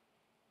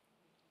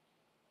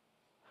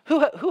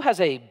 Who has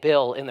a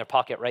bill in their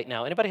pocket right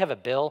now? Anybody have a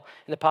bill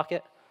in the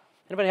pocket?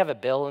 Anybody have a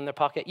bill in their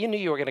pocket? You knew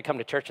you were going to come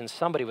to church and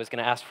somebody was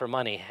going to ask for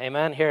money.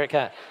 Amen? Here it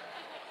comes.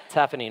 It's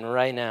happening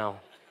right now.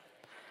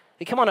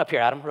 Hey, come on up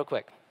here, Adam, real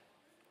quick.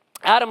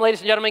 Adam,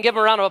 ladies and gentlemen, give him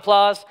a round of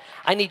applause.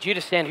 I need you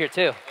to stand here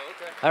too. Okay.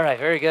 All right,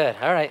 very good.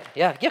 All right,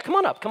 yeah, come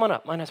on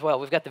up. Mine as well.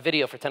 We've got the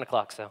video for 10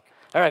 o'clock, so.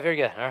 All right, very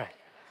good.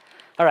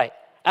 All right.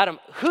 Adam,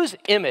 whose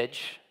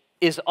image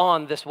is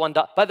on this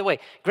 $1? By the way,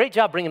 great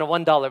job bringing a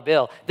 $1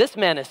 bill. This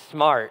man is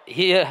smart.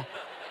 I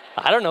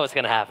don't know what's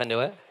going to happen to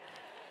it.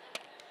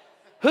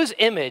 Whose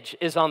image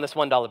is on this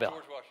 $1 bill?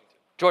 George Washington.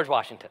 George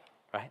Washington,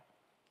 right?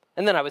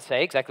 And then I would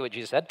say exactly what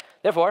Jesus said.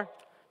 Therefore,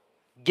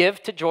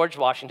 give to George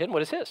Washington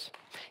what is his.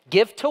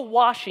 Give to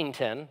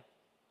Washington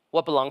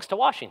what belongs to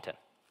Washington.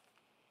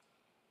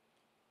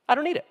 I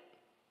don't need it.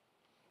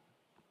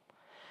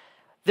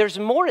 There's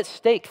more at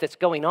stake that's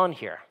going on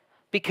here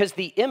because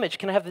the image,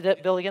 can I have the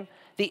bill again?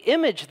 The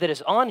image that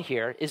is on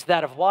here is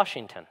that of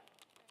Washington.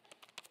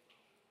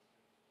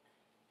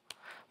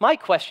 My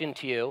question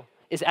to you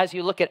is, as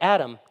you look at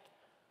Adam,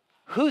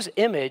 whose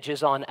image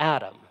is on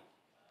Adam?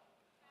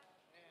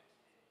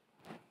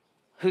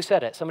 Who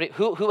said it? Somebody,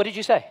 what did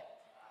you say?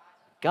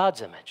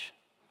 God's image.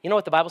 You know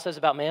what the Bible says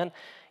about man?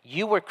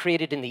 You were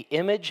created in the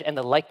image and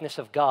the likeness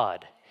of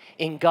God.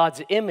 In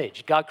God's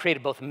image, God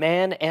created both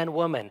man and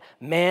woman.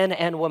 Man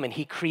and woman,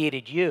 he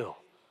created you.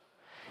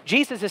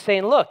 Jesus is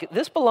saying, look,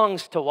 this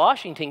belongs to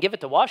Washington, give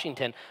it to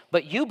Washington,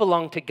 but you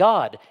belong to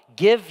God.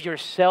 Give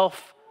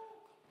yourself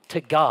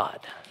to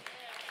God.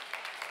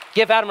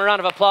 Give Adam a round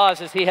of applause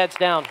as he heads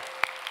down.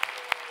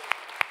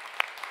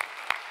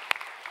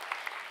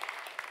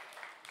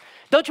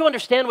 Don't you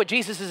understand what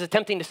Jesus is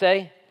attempting to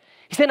say?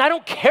 He's saying, I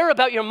don't care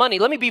about your money.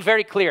 Let me be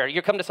very clear.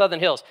 You're coming to Southern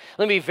Hills.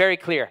 Let me be very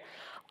clear.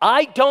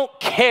 I don't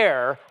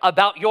care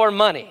about your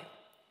money.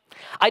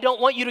 I don't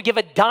want you to give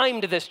a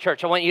dime to this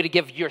church. I want you to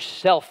give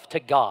yourself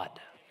to God.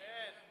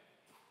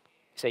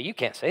 You say, you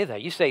can't say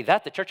that. You say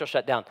that, the church will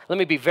shut down. Let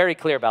me be very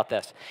clear about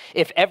this.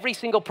 If every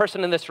single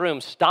person in this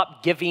room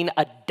stopped giving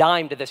a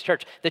dime to this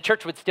church, the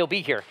church would still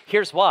be here.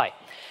 Here's why.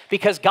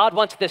 Because God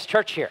wants this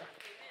church here.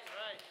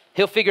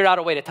 He'll figure out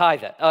a way to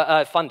tithe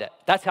it, fund it.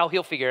 That's how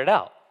he'll figure it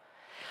out.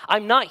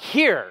 I'm not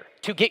here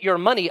to get your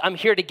money. I'm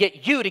here to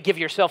get you to give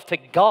yourself to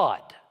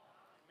God.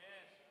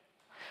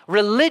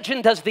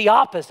 Religion does the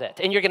opposite,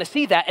 and you're going to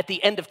see that at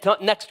the end of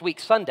next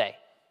week's Sunday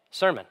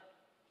sermon.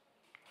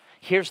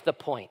 Here's the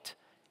point.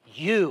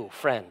 You,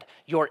 friend,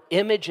 your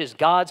image is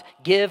God's.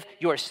 Give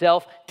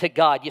yourself to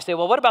God. You say,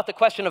 well, what about the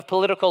question of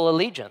political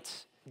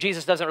allegiance?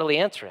 Jesus doesn't really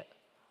answer it.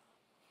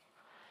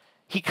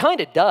 He kind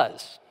of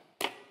does.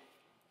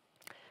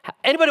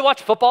 Anybody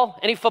watch football?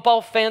 Any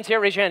football fans here?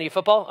 Raise your hand. Are you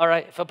football? All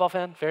right, football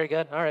fan. Very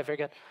good. All right, very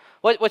good.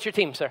 What's your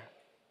team, sir?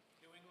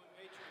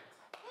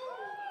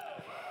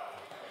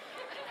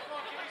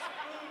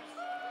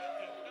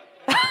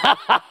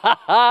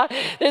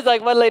 There's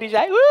like one lady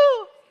like, woo!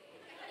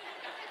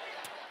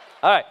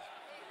 All right.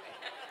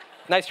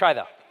 Nice try,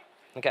 though.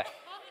 Okay.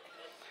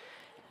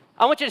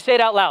 I want you to say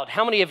it out loud.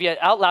 How many of you,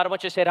 out loud, I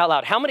want you to say it out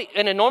loud. How many,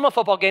 in a normal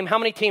football game, how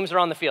many teams are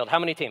on the field? How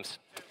many teams?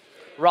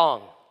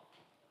 Wrong.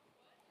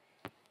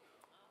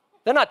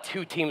 There are not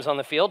 2 teams on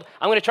the field.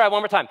 I'm going to try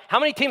one more time. How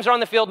many teams are on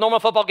the field, normal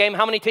football game?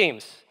 How many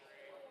teams?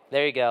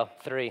 There you go,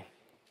 3.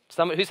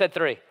 Who said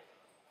 3?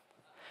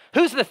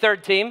 Who's the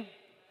 3rd team?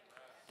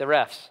 The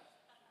refs.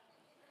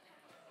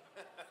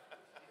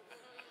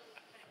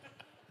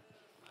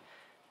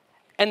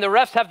 And the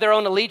refs have their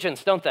own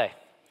allegiance, don't they?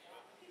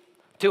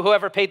 To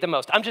whoever paid the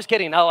most. I'm just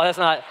kidding. No, that's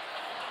not.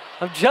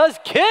 I'm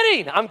just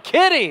kidding. I'm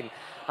kidding.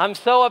 I'm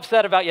so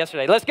upset about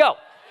yesterday. Let's go.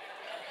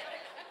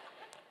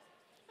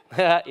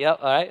 Yep,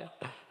 all right.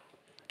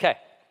 Okay.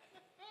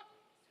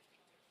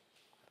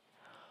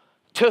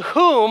 To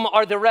whom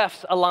are the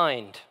refs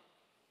aligned?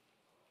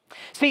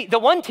 See, the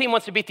one team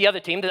wants to beat the other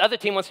team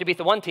wants to beat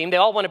the one team, they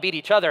all want to beat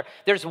each other.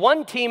 There's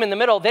one team in the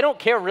middle, they don't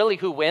care really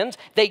who wins.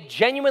 They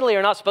genuinely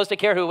are not supposed to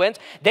care who wins.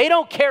 They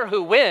don't care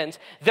who wins.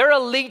 Their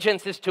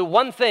allegiance is to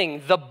one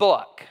thing, the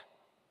book.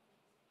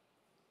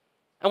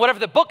 And whatever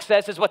the book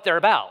says is what they're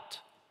about.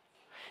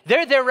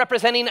 They're there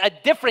representing a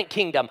different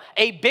kingdom,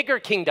 a bigger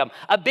kingdom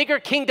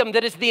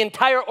that is the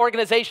entire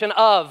organization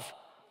of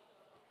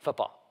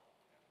football.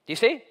 Do you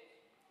see?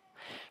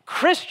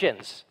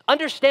 Christians,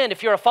 understand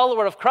if you're a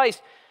follower of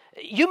Christ,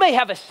 you may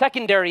have a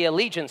secondary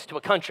allegiance to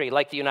a country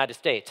like the United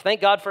States.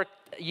 Thank God for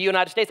the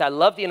United States. I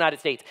love the United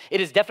States. It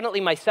is definitely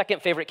my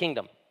second favorite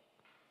kingdom.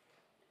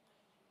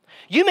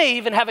 You may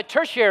even have a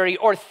tertiary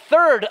or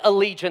third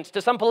allegiance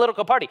to some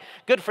political party.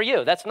 Good for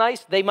you. That's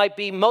nice. They might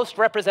be most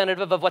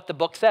representative of what the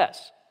book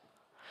says.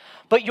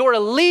 But your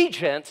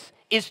allegiance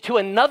is to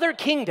another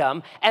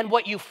kingdom, and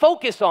what you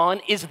focus on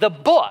is the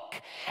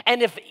book.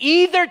 And if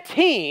either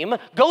team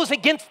goes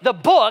against the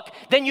book,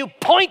 then you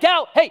point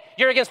out, hey,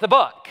 you're against the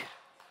book.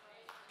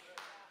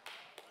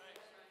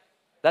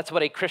 That's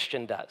what a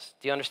Christian does.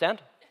 Do you understand?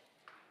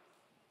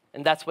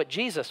 And that's what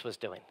Jesus was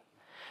doing.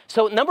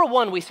 So number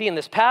 1, we see in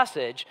this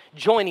passage,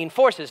 joining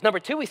forces. Number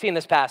 2, we see in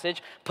this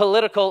passage,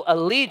 political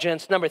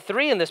allegiance. Number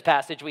 3, in this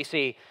passage, we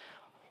see,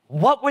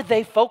 what were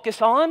they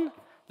focused on?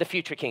 The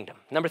future kingdom.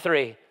 Number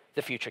 3,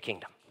 the future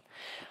kingdom.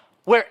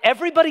 Where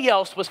everybody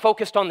else was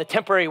focused on the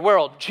temporary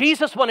world,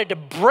 Jesus wanted to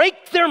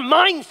break their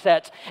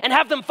mindsets and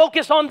have them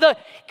focus on the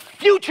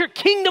future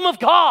kingdom of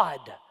God.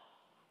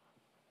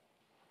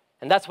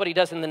 And that's what he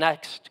does in the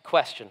next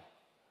question.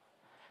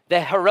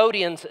 The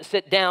Herodians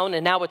sit down,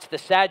 and now it's the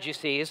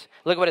Sadducees.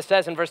 Look at what it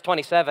says in verse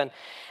 27.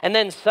 And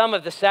then some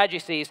of the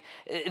Sadducees,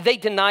 they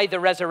deny the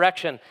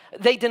resurrection.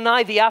 They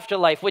deny the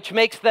afterlife, which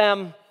makes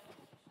them...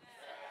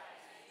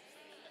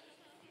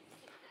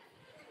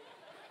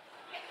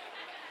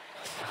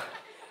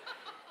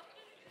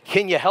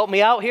 Can you help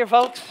me out here,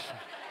 folks?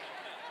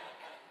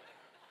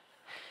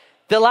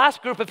 The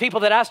last group of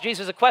people that asked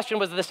Jesus a question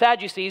was the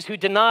Sadducees, who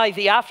deny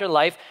the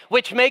afterlife,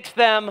 which makes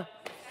them...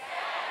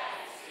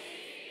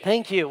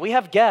 Thank you. We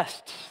have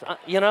guests,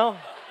 you know?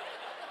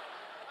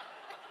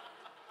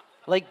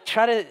 Like,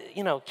 try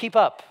to, keep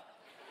up.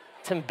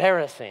 It's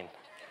embarrassing.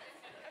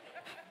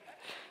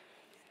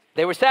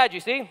 They were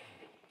Sadducees,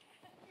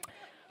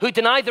 who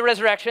denied the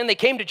resurrection. They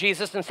came to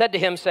Jesus and said to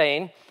him,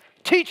 saying,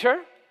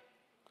 Teacher,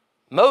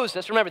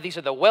 Moses, remember, these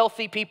are the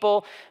wealthy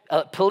people,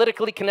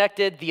 politically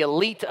connected, the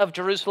elite of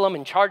Jerusalem,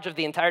 in charge of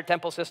the entire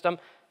temple system,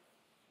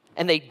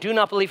 and they do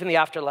not believe in the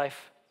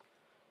afterlife.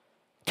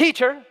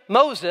 Teacher,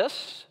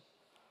 Moses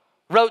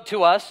wrote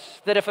to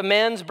us that if a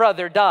man's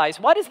brother dies,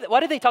 why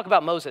do they talk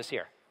about Moses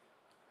here?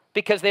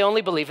 Because they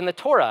only believe in the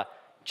Torah,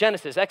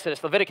 Genesis,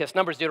 Exodus, Leviticus,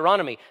 Numbers,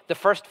 Deuteronomy, the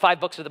first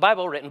 5 books of the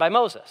Bible written by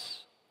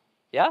Moses.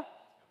 Yeah?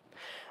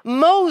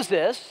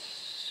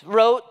 Moses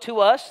wrote to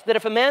us that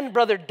if a man's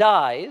brother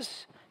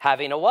dies,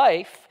 having a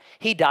wife,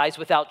 he dies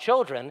without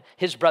children,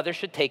 his brother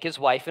should take his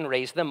wife and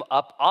raise them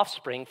up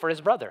offspring for his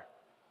brother.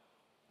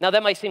 Now,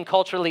 that might seem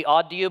culturally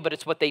odd to you, but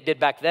it's what they did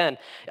back then.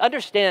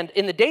 Understand,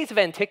 in the days of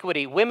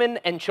antiquity, women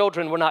and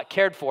children were not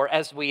cared for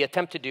as we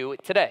attempt to do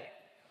today.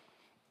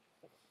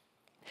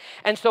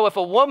 And so if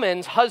a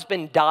woman's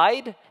husband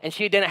died and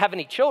she didn't have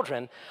any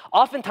children,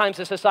 oftentimes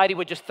the society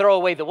would just throw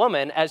away the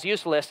woman as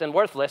useless and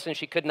worthless, and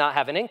she could not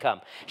have an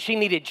income. She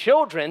needed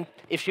children,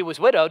 if she was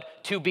widowed,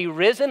 to be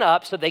risen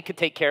up so they could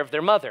take care of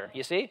their mother,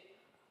 you see?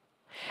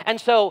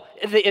 And so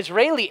the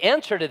Israeli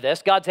answer to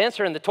this, God's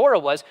answer in the Torah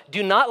was,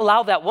 do not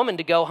allow that woman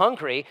to go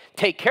hungry,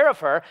 take care of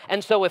her.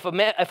 And so if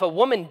a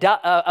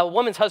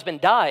woman's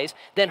husband dies,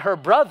 then her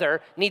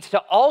brother needs to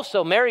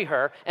also marry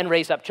her and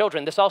raise up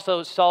children. This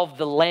also solved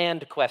the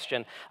land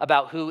question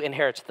about who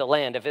inherits the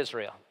land of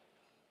Israel.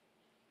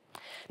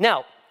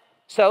 Now,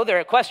 so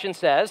their question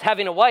says,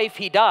 having a wife,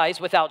 he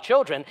dies without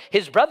children.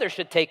 His brother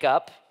should take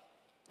up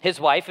his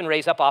wife and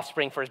raise up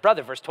offspring for his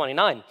brother, verse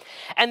 29.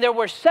 And there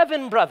were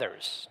 7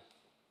 brothers.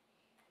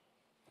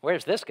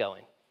 Where's this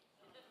going?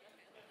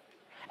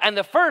 And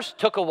the first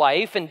took a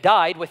wife and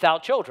died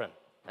without children.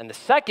 And the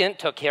second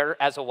took her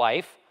as a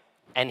wife,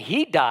 and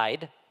he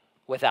died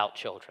without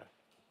children.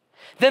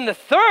 Then the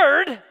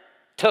third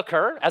took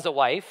her as a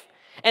wife,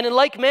 and in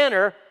like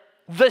manner,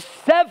 the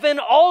 7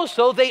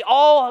 also, they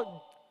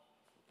all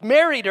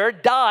married her,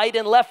 died,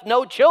 and left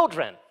no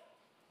children.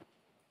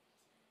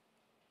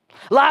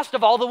 Last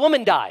of all, the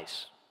woman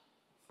dies.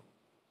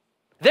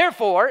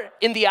 Therefore,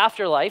 in the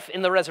afterlife,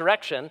 in the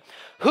resurrection,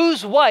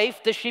 whose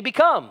wife does she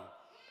become?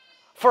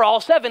 For all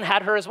 7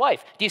 had her as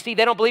wife. Do you see,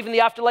 they don't believe in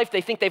the afterlife.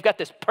 They think they've got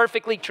this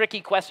perfectly tricky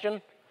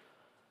question.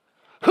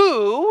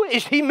 Who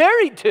is he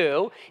married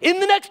to in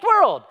the next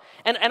world?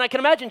 And I can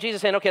imagine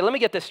Jesus saying, okay, let me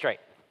get this straight.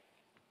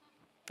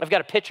 I've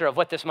got a picture of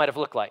what this might have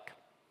looked like.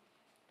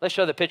 Let's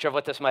show the picture of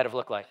what this might have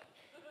looked like.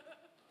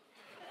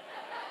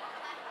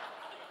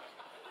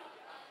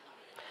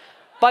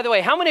 By the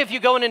way, how many of you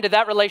going into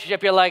that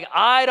relationship, you're like,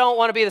 I don't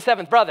want to be the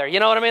 7th brother. You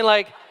know what I mean?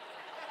 Like,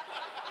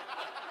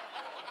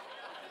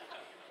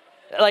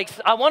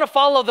 I want to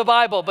follow the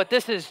Bible, but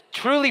this is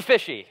truly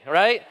fishy,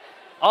 right?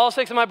 All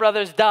 6 of my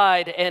brothers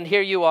died, and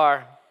here you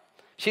are.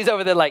 She's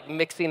over there like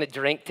mixing a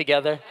drink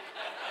together.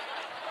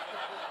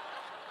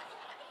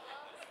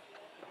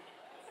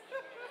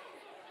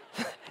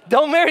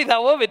 Don't marry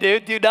that woman,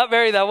 dude. Do not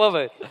marry that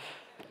woman.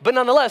 But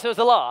nonetheless, it was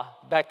the law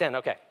back then.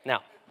 Okay,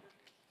 now.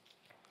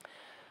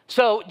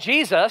 So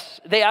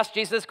they asked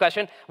Jesus this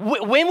question,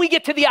 when we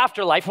get to the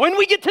afterlife, when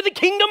we get to the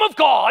kingdom of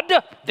God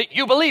that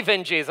you believe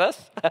in,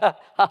 Jesus,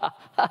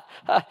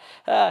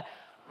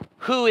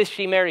 who is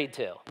she married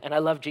to? And I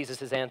love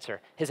Jesus'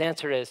 answer. His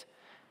answer is,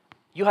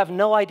 you have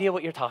no idea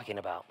what you're talking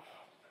about.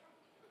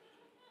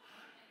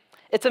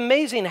 It's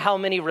amazing how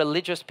many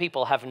religious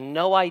people have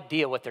no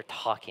idea what they're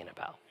talking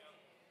about.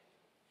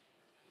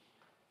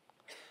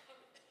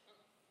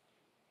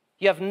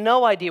 You have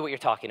no idea what you're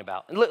talking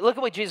about. And look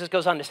at what Jesus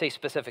goes on to say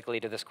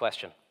specifically to this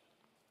question.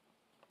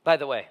 By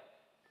the way,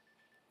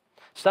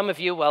 some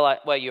of you,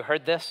 well, you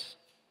heard this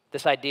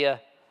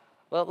idea.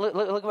 Well,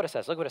 look what it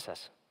says. Look what it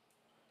says.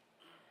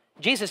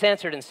 Jesus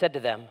answered and said to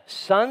them,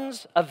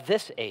 sons of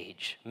this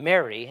age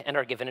marry and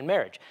are given in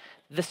marriage.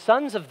 The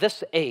sons of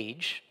this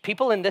age,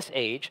 people in this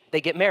age,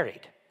 they get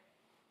married.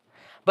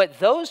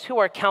 But those who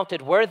are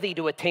counted worthy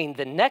to attain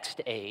the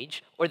next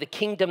age or the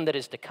kingdom that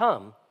is to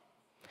come,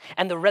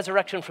 and the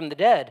resurrection from the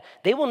dead,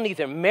 they will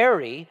neither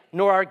marry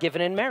nor are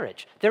given in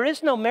marriage. There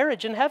is no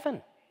marriage in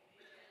heaven.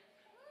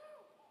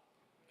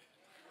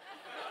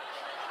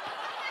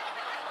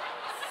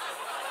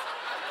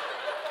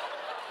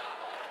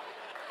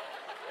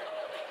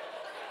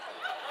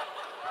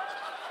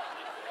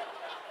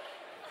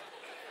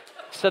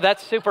 So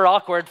that's super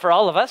awkward for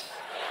all of us,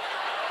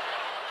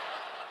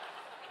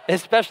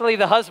 especially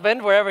the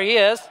husband, wherever he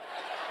is.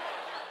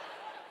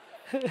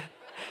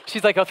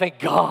 She's like, oh, thank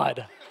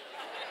God.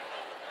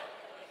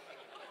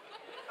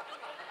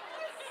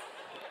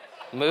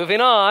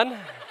 Moving on.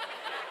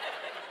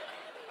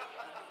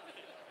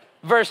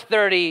 Verse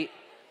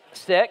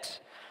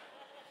 36,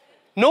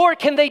 nor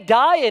can they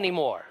die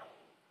anymore,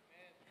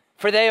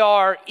 for they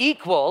are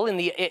equal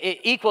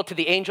to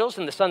the angels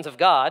and the sons of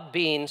God,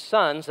 being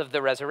sons of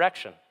the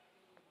resurrection.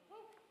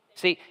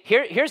 See,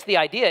 here's the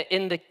idea.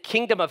 In the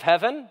kingdom of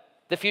heaven,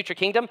 the future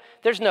kingdom,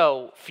 there's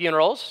no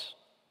funerals,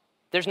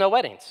 there's no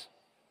weddings.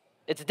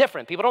 It's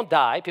different. People don't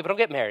die, people don't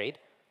get married.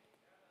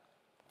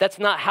 That's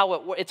not how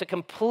it works. It's a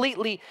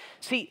completely,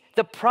 see,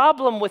 the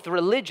problem with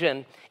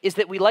religion is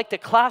that we like to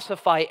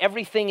classify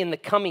everything in the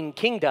coming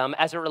kingdom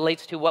as it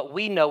relates to what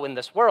we know in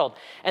this world.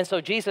 And so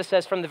Jesus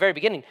says from the very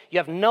beginning, you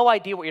have no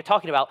idea what you're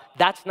talking about.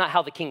 That's not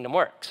how the kingdom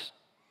works.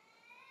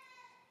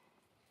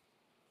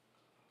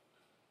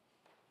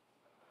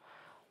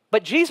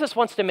 But Jesus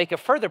wants to make a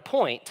further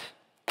point,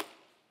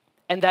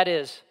 and that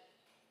is,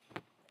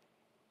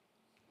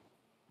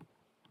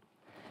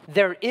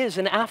 there is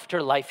an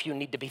afterlife you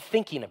need to be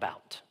thinking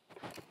about.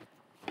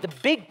 The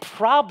big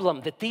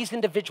problem that these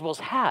individuals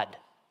had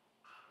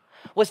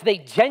was they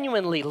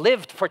genuinely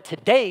lived for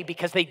today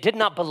because they did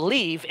not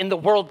believe in the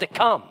world to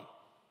come.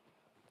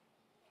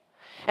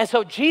 And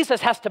so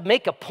Jesus has to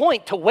make a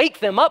point to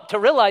wake them up to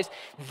realize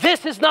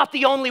this is not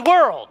the only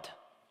world.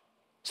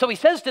 So he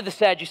says to the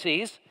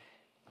Sadducees,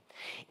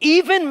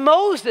 even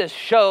Moses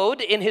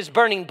showed in his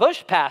burning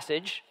bush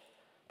passage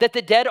that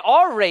the dead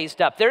are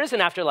raised up. There is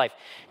an afterlife.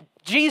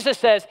 Jesus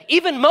says,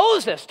 even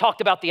Moses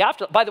talked about the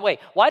afterlife. By the way,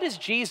 why does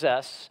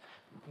Jesus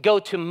go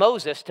to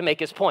Moses to make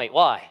his point?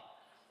 Why?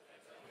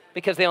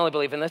 Because they only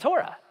believe in the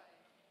Torah.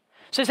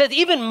 So it says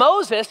even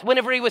Moses,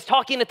 whenever he was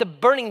talking at the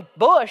burning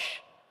bush,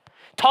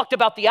 talked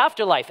about the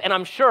afterlife. And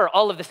I'm sure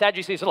all of the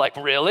Sadducees are like,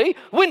 really?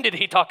 When did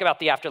he talk about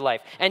the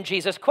afterlife? And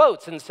Jesus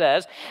quotes and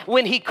says,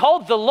 when he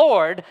called the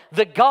Lord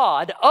the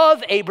God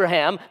of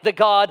Abraham, the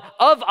God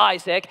of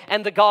Isaac,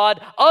 and the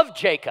God of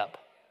Jacob.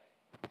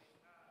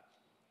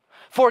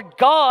 For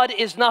God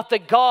is not the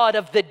God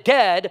of the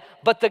dead,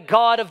 but the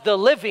God of the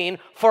living,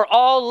 for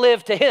all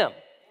live to him.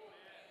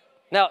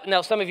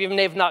 Now, some of you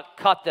may have not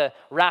caught the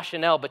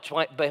rationale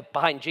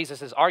behind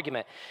Jesus'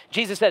 argument.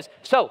 Jesus says,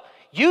 so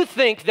you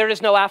think there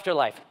is no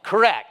afterlife.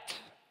 Correct.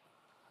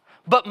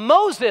 But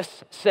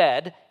Moses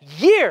said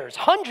years,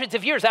 hundreds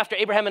of years after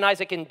Abraham and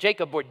Isaac and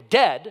Jacob were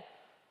dead,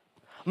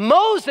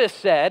 Moses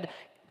said,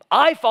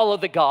 I follow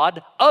the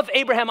God of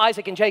Abraham,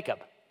 Isaac, and Jacob.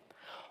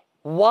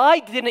 Why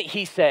didn't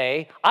he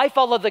say, I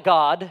follow the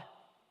God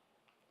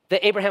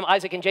that Abraham,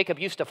 Isaac, and Jacob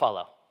used to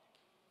follow?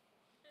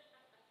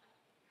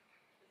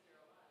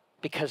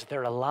 Because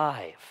they're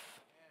alive.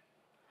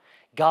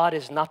 God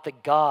is not the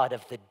God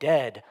of the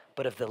dead,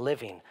 but of the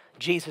living.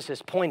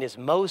 Jesus' point is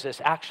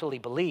Moses actually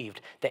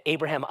believed that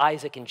Abraham,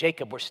 Isaac, and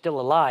Jacob were still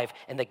alive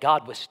and that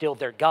God was still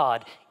their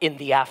God in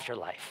the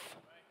afterlife.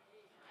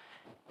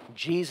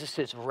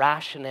 Jesus'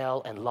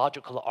 rationale and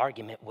logical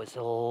argument was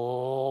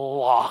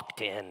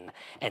locked in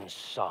and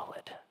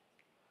solid.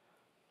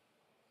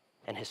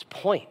 And his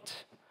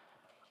point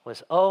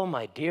was, oh,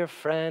 my dear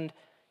friend,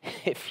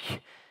 if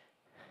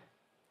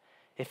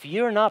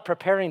you're not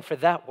preparing for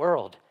that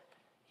world,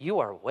 you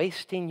are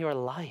wasting your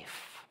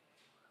life.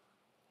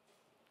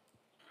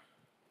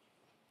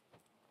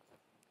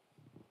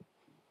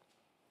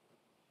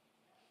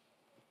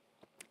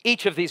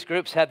 Each of these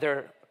groups had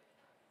their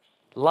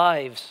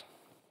lives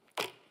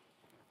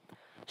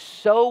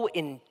so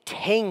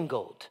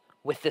entangled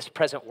with this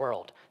present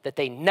world that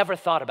they never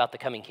thought about the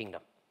coming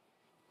kingdom.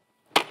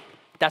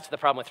 That's the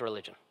problem with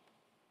religion.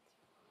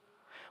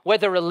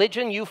 Whether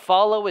religion you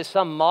follow is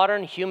some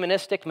modern,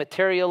 humanistic,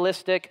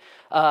 materialistic,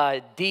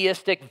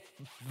 deistic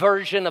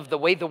version of the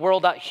way the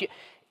world,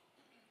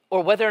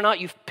 or whether or not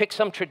you've picked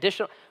some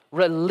traditional,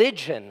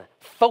 religion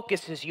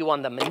focuses you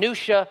on the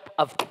minutia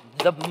of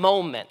the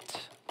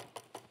moment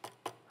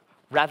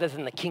rather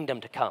than the kingdom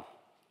to come.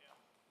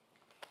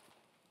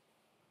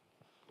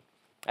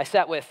 I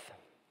sat with,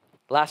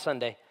 last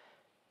Sunday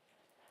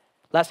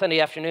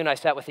afternoon, I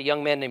sat with a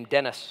young man named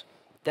Dennis.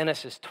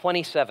 Dennis is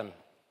 27.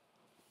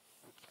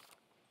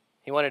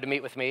 He wanted to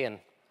meet with me, and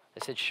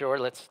I said, sure,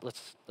 let's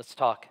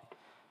talk.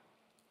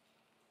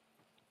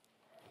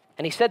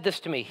 And he said this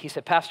to me. He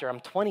said, Pastor,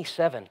 I'm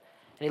 27. And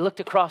he looked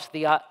across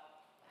he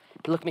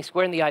looked me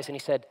square in the eyes, and he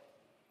said,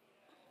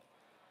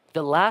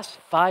 the last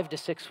 5 to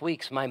 6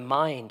 weeks, my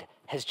mind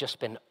has just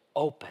been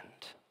opened.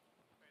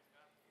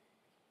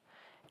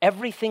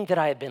 Everything that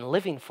I have been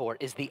living for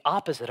is the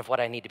opposite of what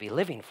I need to be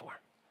living for.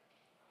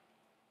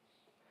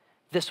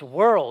 This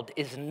world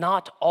is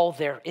not all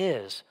there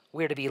is.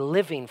 We're to be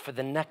living for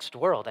the next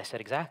world. I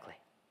said, exactly.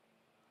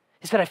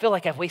 He said, I feel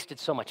like I've wasted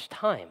so much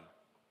time.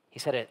 He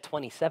said it at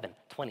 27.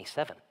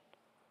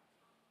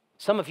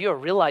 Some of you are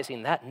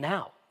realizing that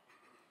now.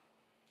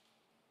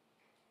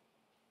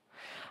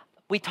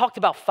 We talked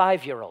about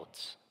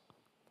 5-year-olds.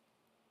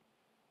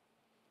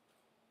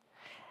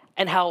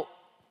 And how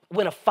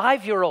when a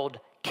 5-year-old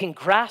can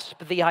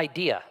grasp the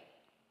idea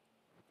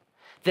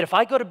that if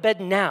I go to bed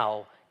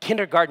now,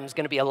 kindergarten is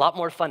going to be a lot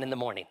more fun in the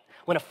morning.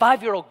 When a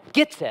 5-year-old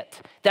gets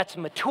it, that's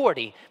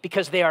maturity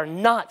because they are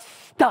not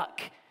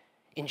stuck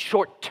in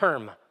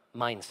short-term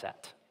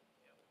mindset.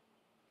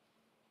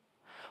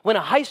 When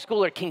a high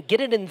schooler can get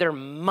it in their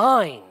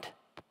mind,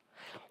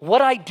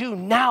 what I do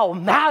now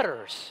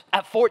matters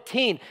at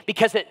 14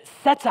 because it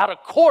sets out a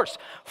course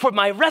for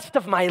my rest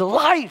of my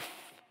life.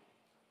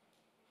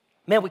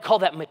 Man, we call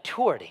that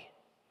maturity.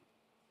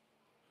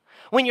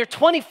 When you're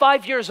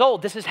 25 years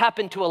old, this has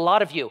happened to a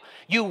lot of you.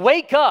 You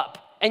wake up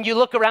and you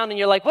look around and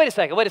you're like, wait a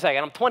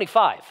second, I'm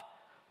 25.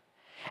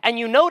 And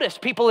you notice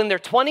people in their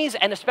 20s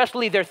and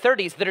especially their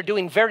 30s that are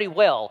doing very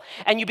well.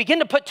 And you begin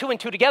to put 2 and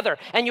 2 together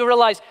and you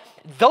realize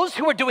those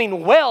who are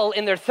doing well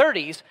in their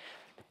 30s,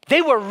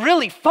 they were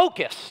really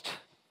focused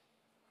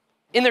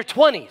in their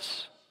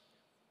 20s.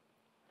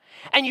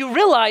 And you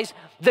realize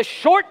the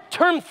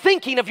short-term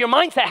thinking of your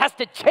mindset has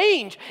to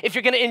change if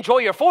you're going to enjoy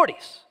your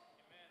 40s.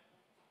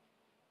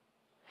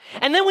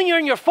 And then when you're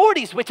in your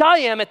 40s, which I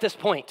am at this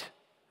point,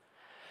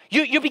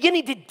 you're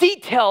beginning to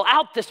detail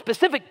out the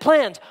specific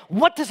plans.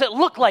 What does it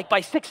look like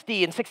by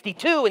 60 and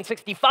 62 and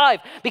 65?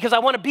 Because I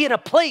want to be in a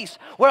place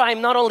where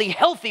I'm not only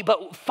healthy,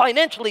 but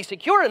financially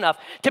secure enough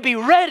to be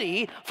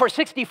ready for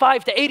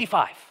 65 to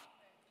 85.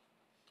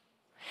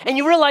 And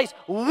you realize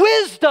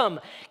wisdom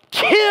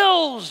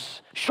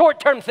kills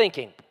short-term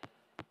thinking.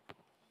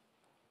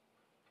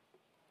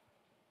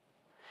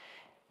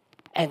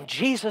 And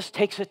Jesus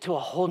takes it to a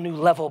whole new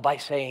level by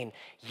saying,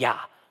 yeah,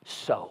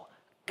 so,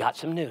 got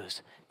some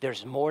news.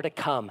 There's more to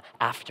come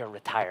after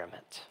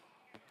retirement.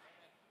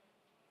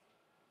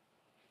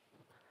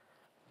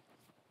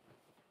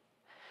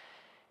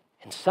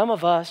 And some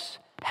of us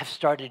have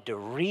started to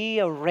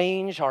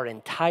rearrange our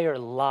entire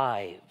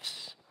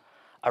lives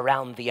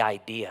around the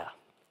idea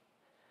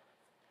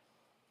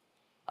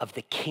of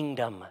the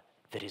kingdom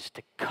that is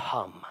to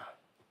come.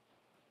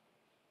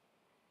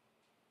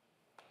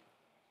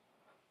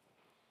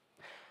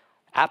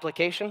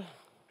 Application?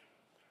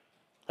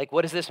 Like,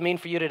 what does this mean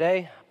for you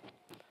today?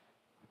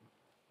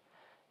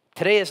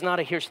 Today is not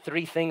a here's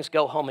 3 things,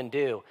 go home and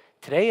do.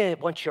 Today I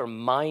want your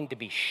mind to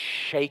be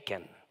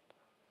shaken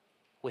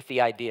with the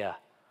idea,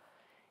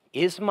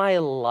 is my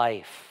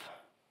life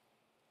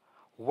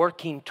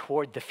working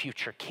toward the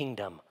future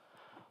kingdom,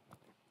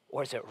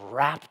 or is it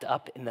wrapped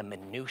up in the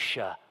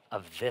minutia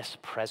of this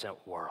present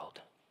world?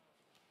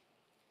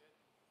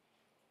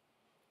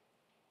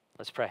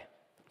 Let's pray.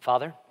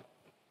 Father,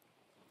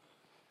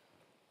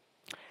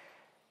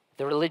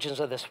 the religions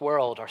of this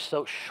world are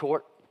so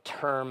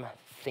short-term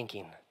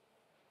thinking,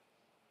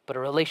 but a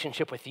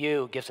relationship with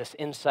you gives us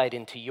insight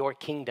into your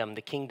kingdom,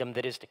 the kingdom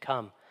that is to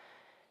come.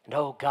 And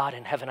oh God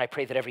in heaven, I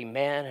pray that every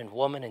man and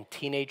woman and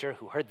teenager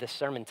who heard this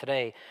sermon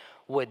today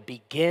would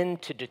begin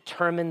to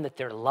determine that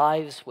their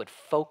lives would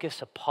focus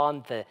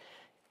upon the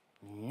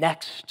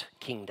next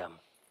kingdom,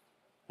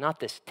 not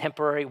this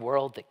temporary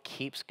world that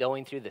keeps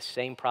going through the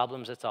same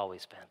problems it's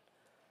always been.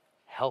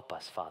 Help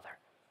us, Father,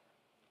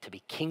 to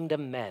be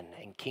kingdom men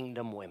and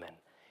kingdom women.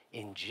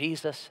 In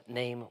Jesus'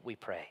 name we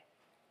pray.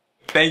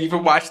 Thank you for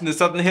watching the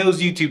Southern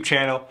Hills YouTube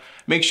channel.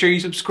 Make sure you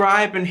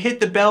subscribe and hit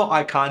the bell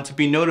icon to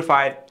be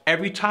notified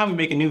every time we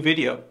make a new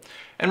video.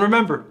 And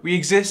remember, we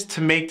exist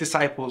to make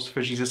disciples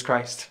for Jesus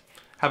Christ.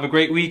 Have a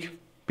great week.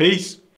 Peace.